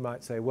hand, you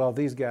might say, well,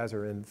 these guys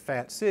are in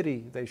Fat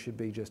City, they should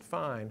be just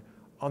fine.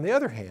 On the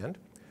other hand,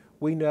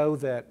 we know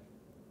that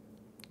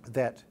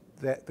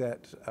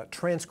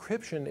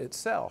transcription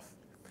itself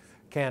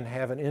can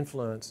have an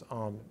influence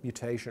on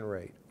mutation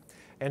rate.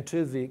 And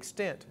to the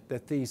extent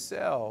that these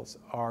cells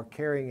are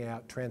carrying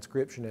out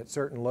transcription at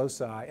certain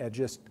loci at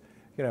just,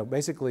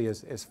 basically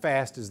as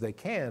fast as they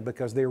can,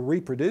 because they're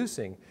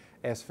reproducing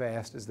as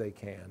fast as they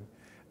can,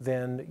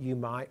 then you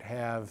might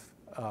have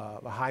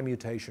a high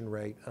mutation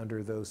rate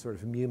under those sort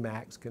of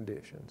mu-max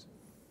conditions.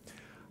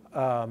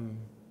 I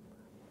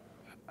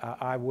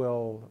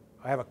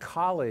have a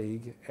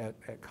colleague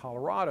at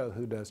Colorado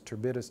who does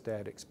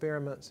turbidostat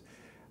experiments.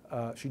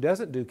 She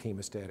doesn't do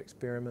chemostat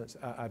experiments.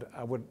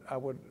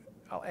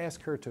 I'll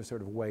ask her to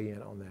sort of weigh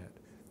in on that.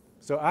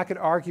 So I could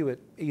argue it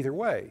either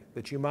way,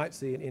 that you might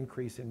see an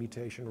increase in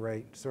mutation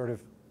rate sort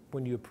of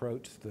when you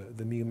approach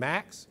the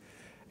mu-max,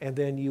 and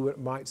then you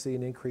might see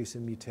an increase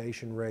in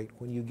mutation rate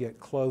when you get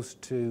close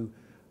to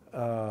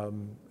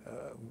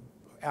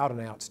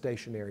out-and-out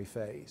stationary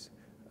phase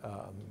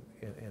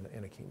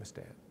in a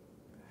chemostat.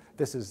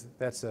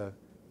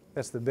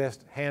 That's the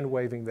best hand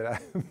waving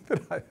that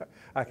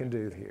I can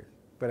do here.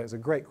 But it's a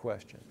great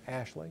question.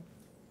 Ashley?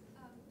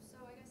 So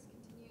I guess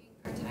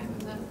continuing our time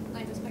with the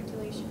line of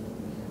speculation,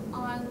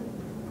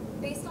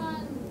 based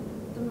on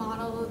the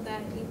model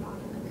that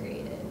Yvonne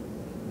created,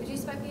 would you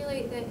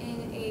speculate that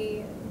in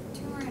a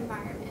tumor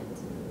environment,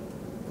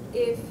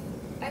 if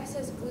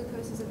excess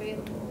glucose is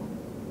available,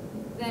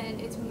 then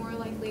it's more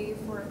likely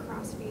for a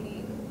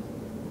cross-feeding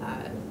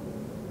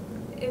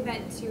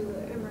event to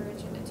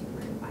emerge in a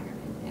tumor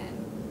environment?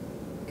 And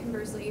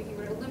conversely, if you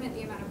were to limit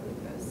the amount of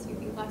glucose, you'd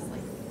be less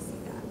likely to see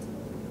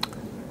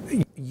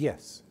that?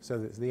 Yes. So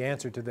the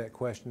answer to that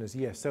question is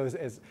yes. So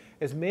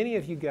as many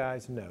of you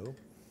guys know,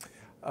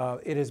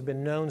 it has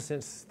been known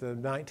since the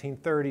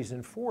 1930s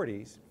and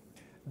 40s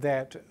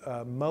that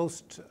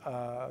most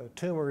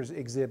tumors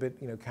exhibit,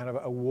 kind of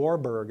a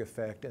Warburg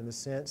effect, in the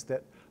sense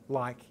that,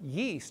 like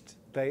yeast,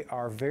 they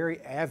are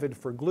very avid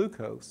for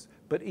glucose,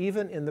 but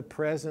even in the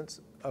presence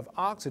of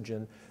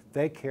oxygen,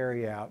 they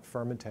carry out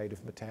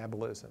fermentative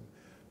metabolism.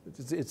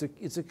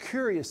 it's a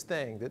curious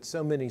thing that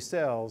so many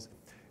cells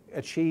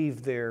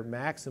achieve their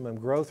maximum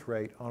growth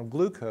rate on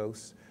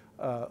glucose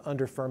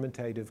under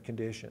fermentative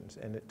conditions.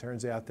 And it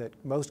turns out that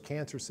most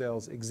cancer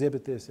cells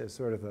exhibit this as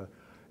sort of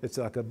it's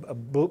like a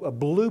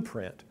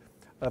blueprint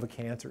of a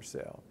cancer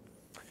cell.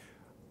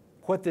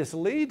 What this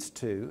leads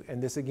to,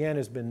 and this again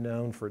has been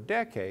known for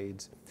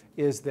decades,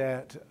 is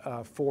that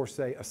for,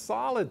 say, a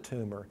solid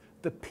tumor,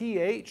 the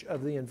pH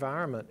of the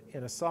environment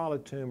in a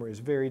solid tumor is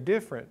very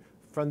different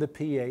from the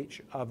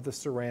pH of the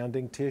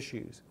surrounding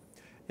tissues.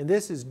 And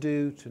this is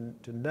due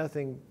to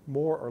nothing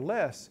more or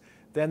less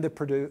than the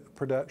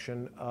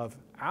production of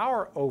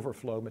our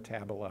overflow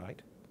metabolite,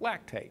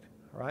 lactate,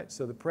 right?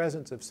 So the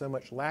presence of so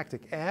much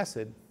lactic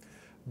acid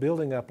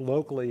building up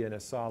locally in a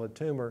solid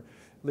tumor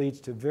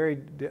leads to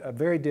a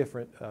very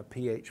different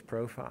pH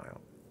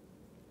profile.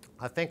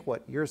 I think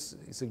what you're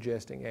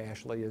suggesting,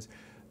 Ashley, is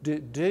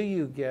do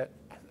you get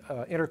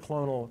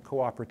interclonal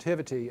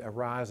cooperativity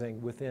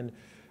arising within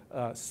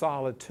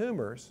solid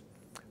tumors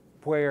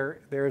where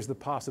there is the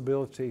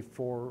possibility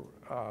for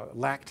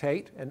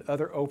lactate and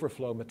other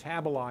overflow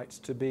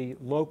metabolites to be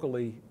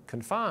locally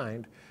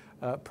confined,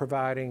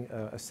 providing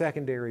a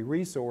secondary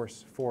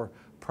resource for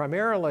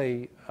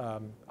primarily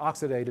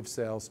oxidative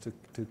cells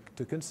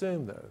to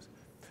consume those.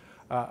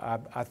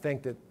 I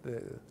think that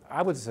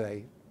I would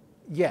say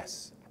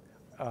yes.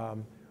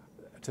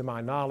 To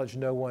my knowledge,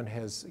 no one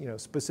has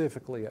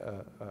specifically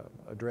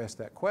addressed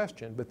that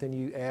question. But then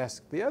you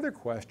ask the other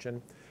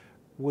question: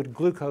 would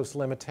glucose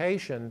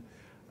limitation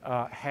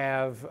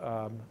have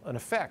an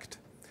effect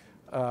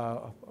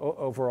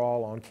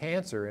overall on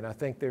cancer? And I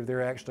think there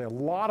are actually a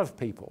lot of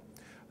people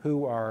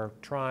who are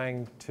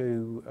trying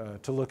to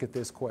look at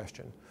this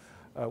question.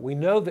 We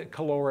know that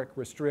caloric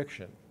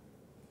restriction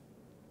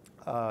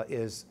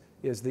is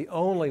the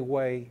only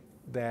way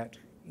that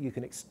you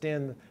can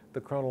extend the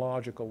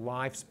chronological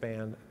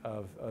lifespan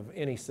of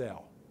any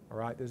cell. All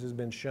right, this has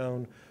been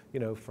shown,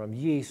 from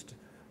yeast,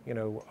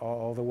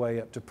 all the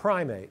way up to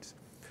primates.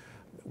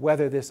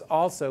 Whether this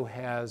also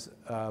has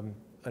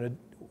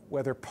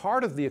whether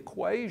part of the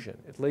equation,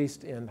 at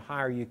least in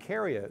higher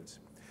eukaryotes,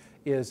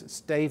 is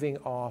staving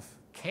off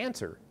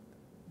cancer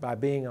by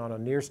being on a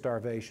near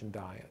starvation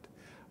diet.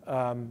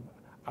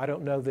 I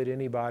don't know that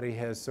anybody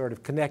has sort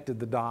of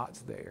connected the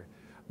dots there.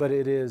 But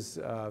it is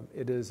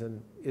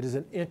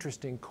an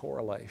interesting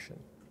correlation.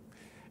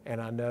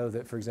 And I know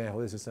that, for example,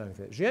 this is something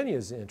that Zhenya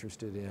is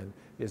interested in,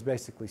 is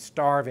basically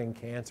starving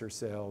cancer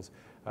cells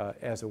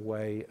as a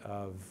way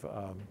of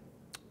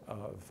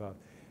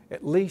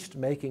at least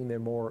making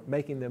them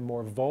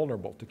more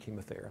vulnerable to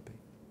chemotherapy.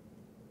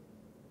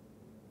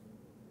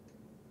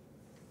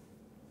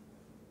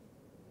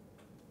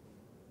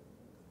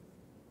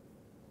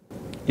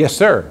 Yes,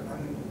 sir.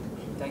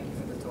 Thank you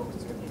for the talk.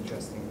 It's really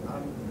interesting.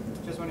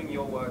 Just wondering,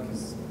 your work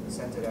is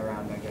centered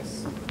around, I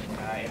guess,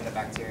 in the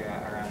bacteria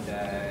around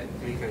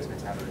glucose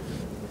metabolism.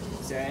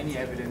 Is there any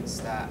evidence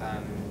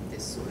that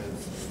this sort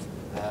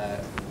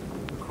of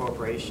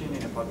cooperation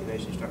in a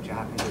population structure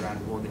happens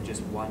around more than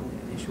just one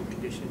initial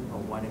condition or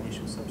one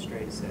initial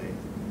substrate, say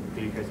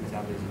glucose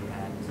metabolism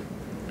and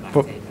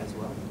lactate as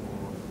well?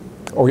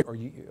 Or are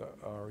you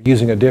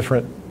using a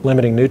different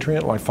limiting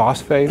nutrient like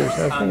phosphate or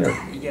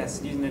something?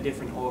 Yes, using a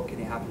different, or can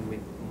it happen with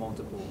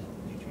multiple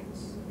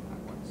nutrients at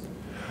once?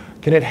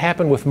 Can it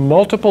happen with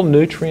multiple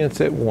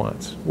nutrients at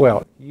once?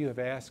 Well, you have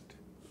asked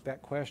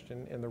that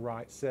question in the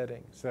right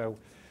setting. So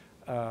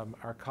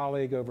our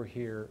colleague over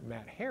here,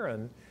 Matt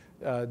Herron,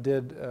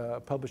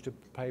 published a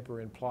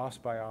paper in PLOS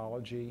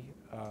Biology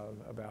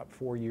about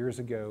 4 years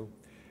ago.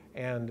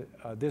 And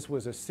this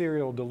was a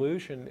serial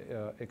dilution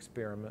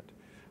experiment.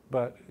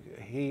 But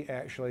he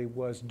actually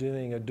was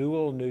doing a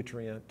dual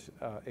nutrient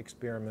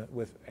experiment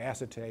with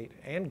acetate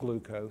and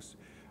glucose,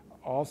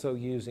 also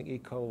using E.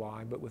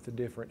 coli, but with a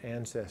different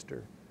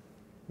ancestor.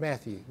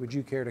 Matthew, would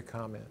you care to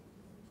comment?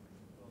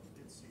 Well,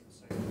 you did see the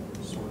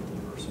same sort of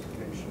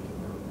diversification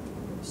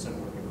or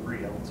similar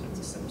degree. I won't say it's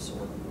the same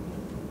sort.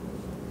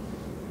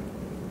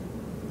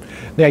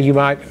 Now you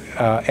might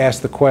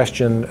ask the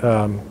question,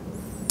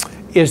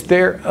 is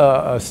there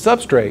a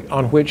substrate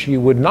on which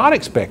you would not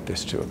expect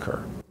this to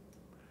occur?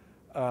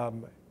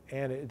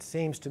 And it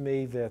seems to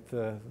me that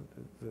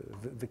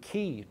the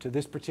key to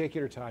this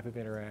particular type of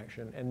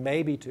interaction, and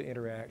maybe to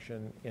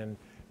interaction in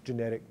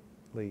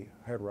genetically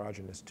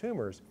heterogeneous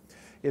tumors,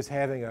 is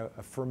having a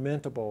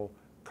fermentable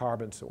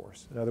carbon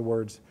source. In other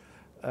words,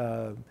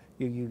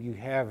 you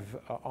have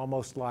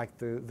almost like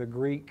the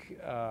Greek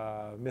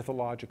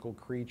mythological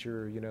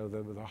creature,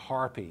 the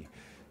harpy.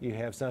 You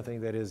have something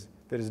that is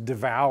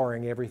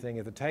devouring everything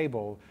at the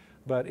table,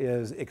 but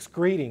is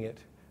excreting it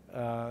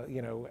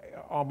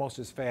almost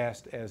as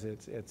fast as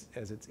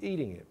it's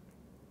eating it.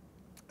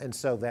 And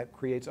so that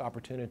creates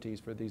opportunities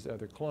for these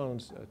other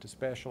clones to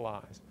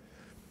specialize.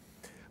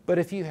 But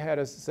if you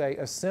had, say,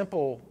 a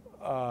simple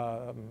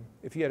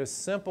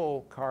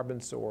carbon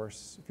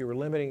source, if you were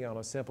limiting on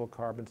a simple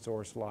carbon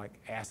source like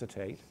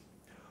acetate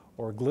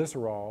or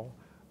glycerol,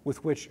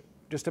 with which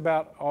just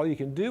about all you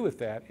can do with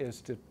that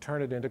is to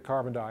turn it into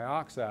carbon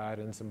dioxide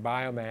and some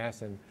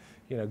biomass and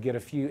get a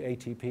few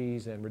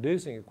ATPs and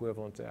reducing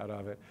equivalents out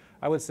of it.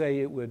 I would say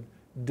it would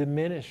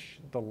diminish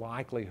the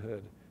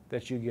likelihood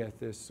that you get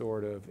this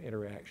sort of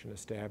interaction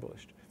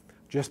established,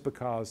 just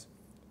because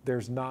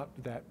there's not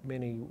that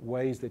many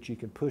ways that you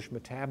can push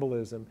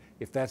metabolism.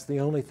 If that's the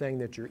only thing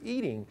that you're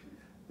eating,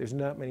 there's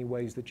not many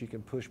ways that you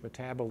can push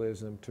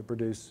metabolism to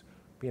produce,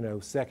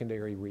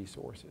 secondary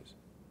resources.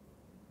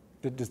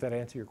 Does that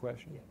answer your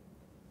question? Yeah.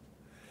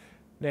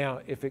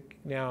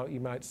 Now you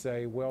might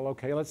say, well,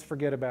 okay, let's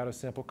forget about a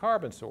simple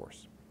carbon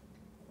source.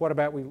 What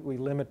about we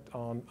limit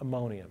on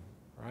ammonium,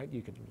 right?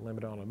 You can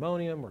limit on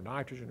ammonium or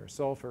nitrogen or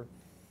sulfur.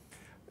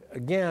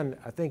 Again,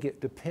 I think it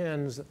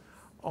depends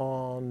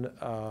on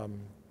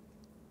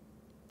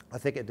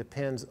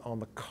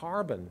the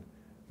carbon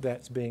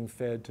that's being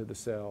fed to the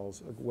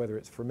cells, whether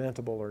it's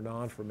fermentable or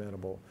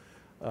non-fermentable,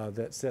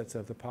 that sets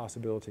up the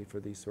possibility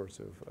for these sorts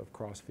of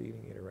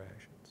cross-feeding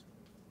interactions.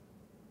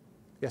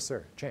 Yes,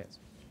 sir. Chance.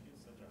 You get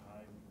such a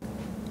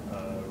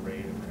high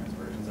rate of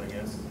transversions, I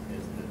guess.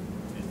 Is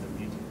the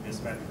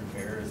mismatch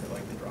repair, is it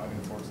like the driving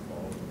force of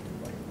all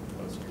like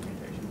most of your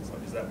mutations?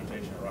 Like, does that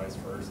mutation arise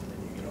first and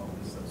then you get all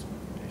these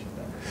subsequent mutations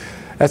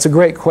after? That's a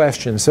great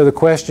question. So the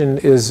question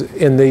is,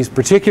 in these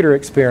particular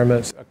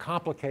experiments, a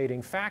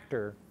complicating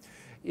factor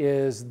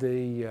is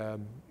the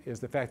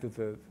fact that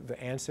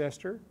the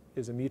ancestor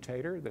is a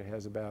mutator that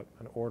has about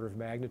an order of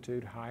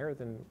magnitude higher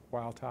than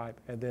wild type,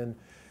 and then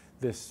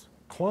this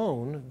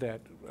clone that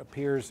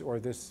appears, or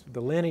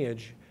the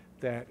lineage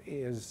that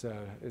is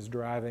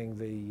driving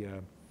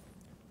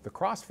the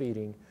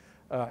cross-feeding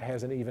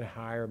has an even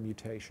higher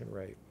mutation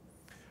rate.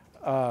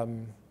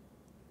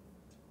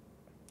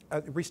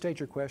 Restate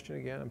your question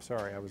again. I'm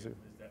sorry. Is that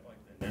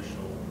like the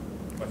initial,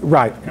 like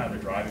right, kind of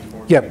the driving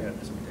force? Yep. You have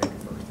this mutation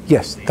first.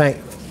 Yes.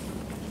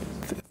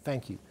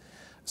 Thank you.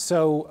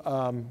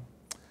 So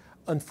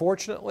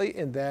unfortunately,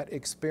 in that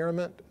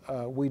experiment,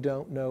 we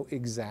don't know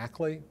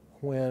exactly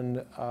when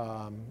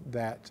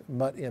that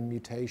MUT-M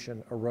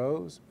mutation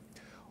arose.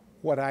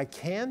 What I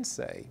can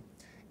say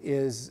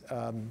is,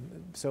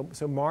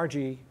 so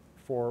Margie,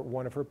 for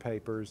one of her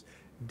papers,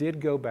 did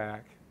go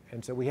back,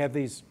 and so we have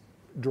these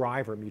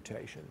driver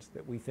mutations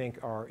that we think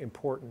are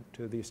important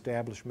to the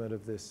establishment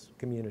of this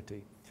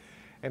community.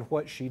 And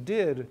what she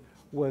did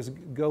was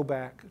go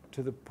back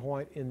to the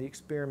point in the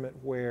experiment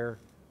where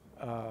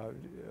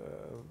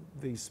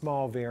the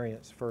small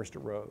variants first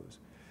arose.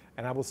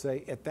 And I will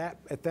say at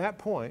that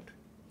point,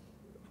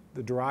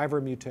 the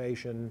driver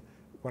mutation,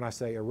 when I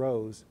say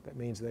arose, that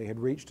means they had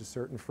reached a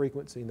certain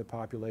frequency in the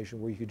population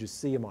where you could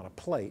just see them on a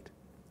plate,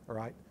 all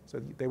right?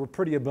 So they were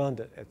pretty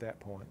abundant at that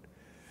point.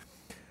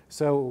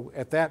 So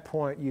at that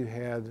point, you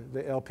had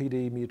the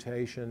LPD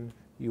mutation.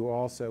 You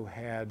also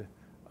had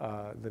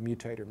the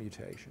mutator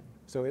mutation.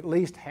 So at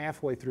least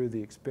halfway through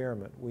the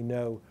experiment, we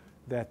know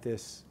that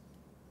this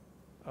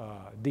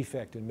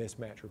defect in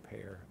mismatch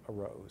repair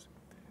arose,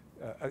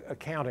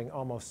 accounting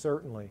almost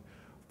certainly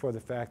for the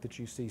fact that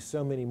you see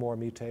so many more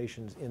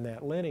mutations in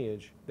that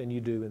lineage than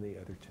you do in the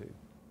other two.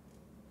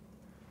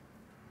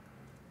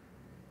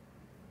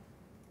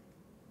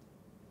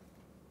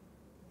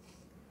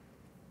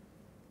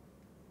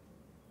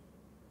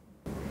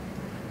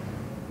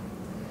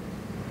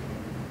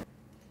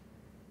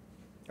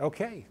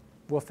 Okay.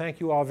 Well, thank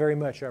you all very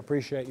much. I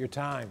appreciate your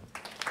time.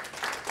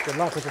 Good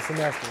luck with the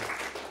semester.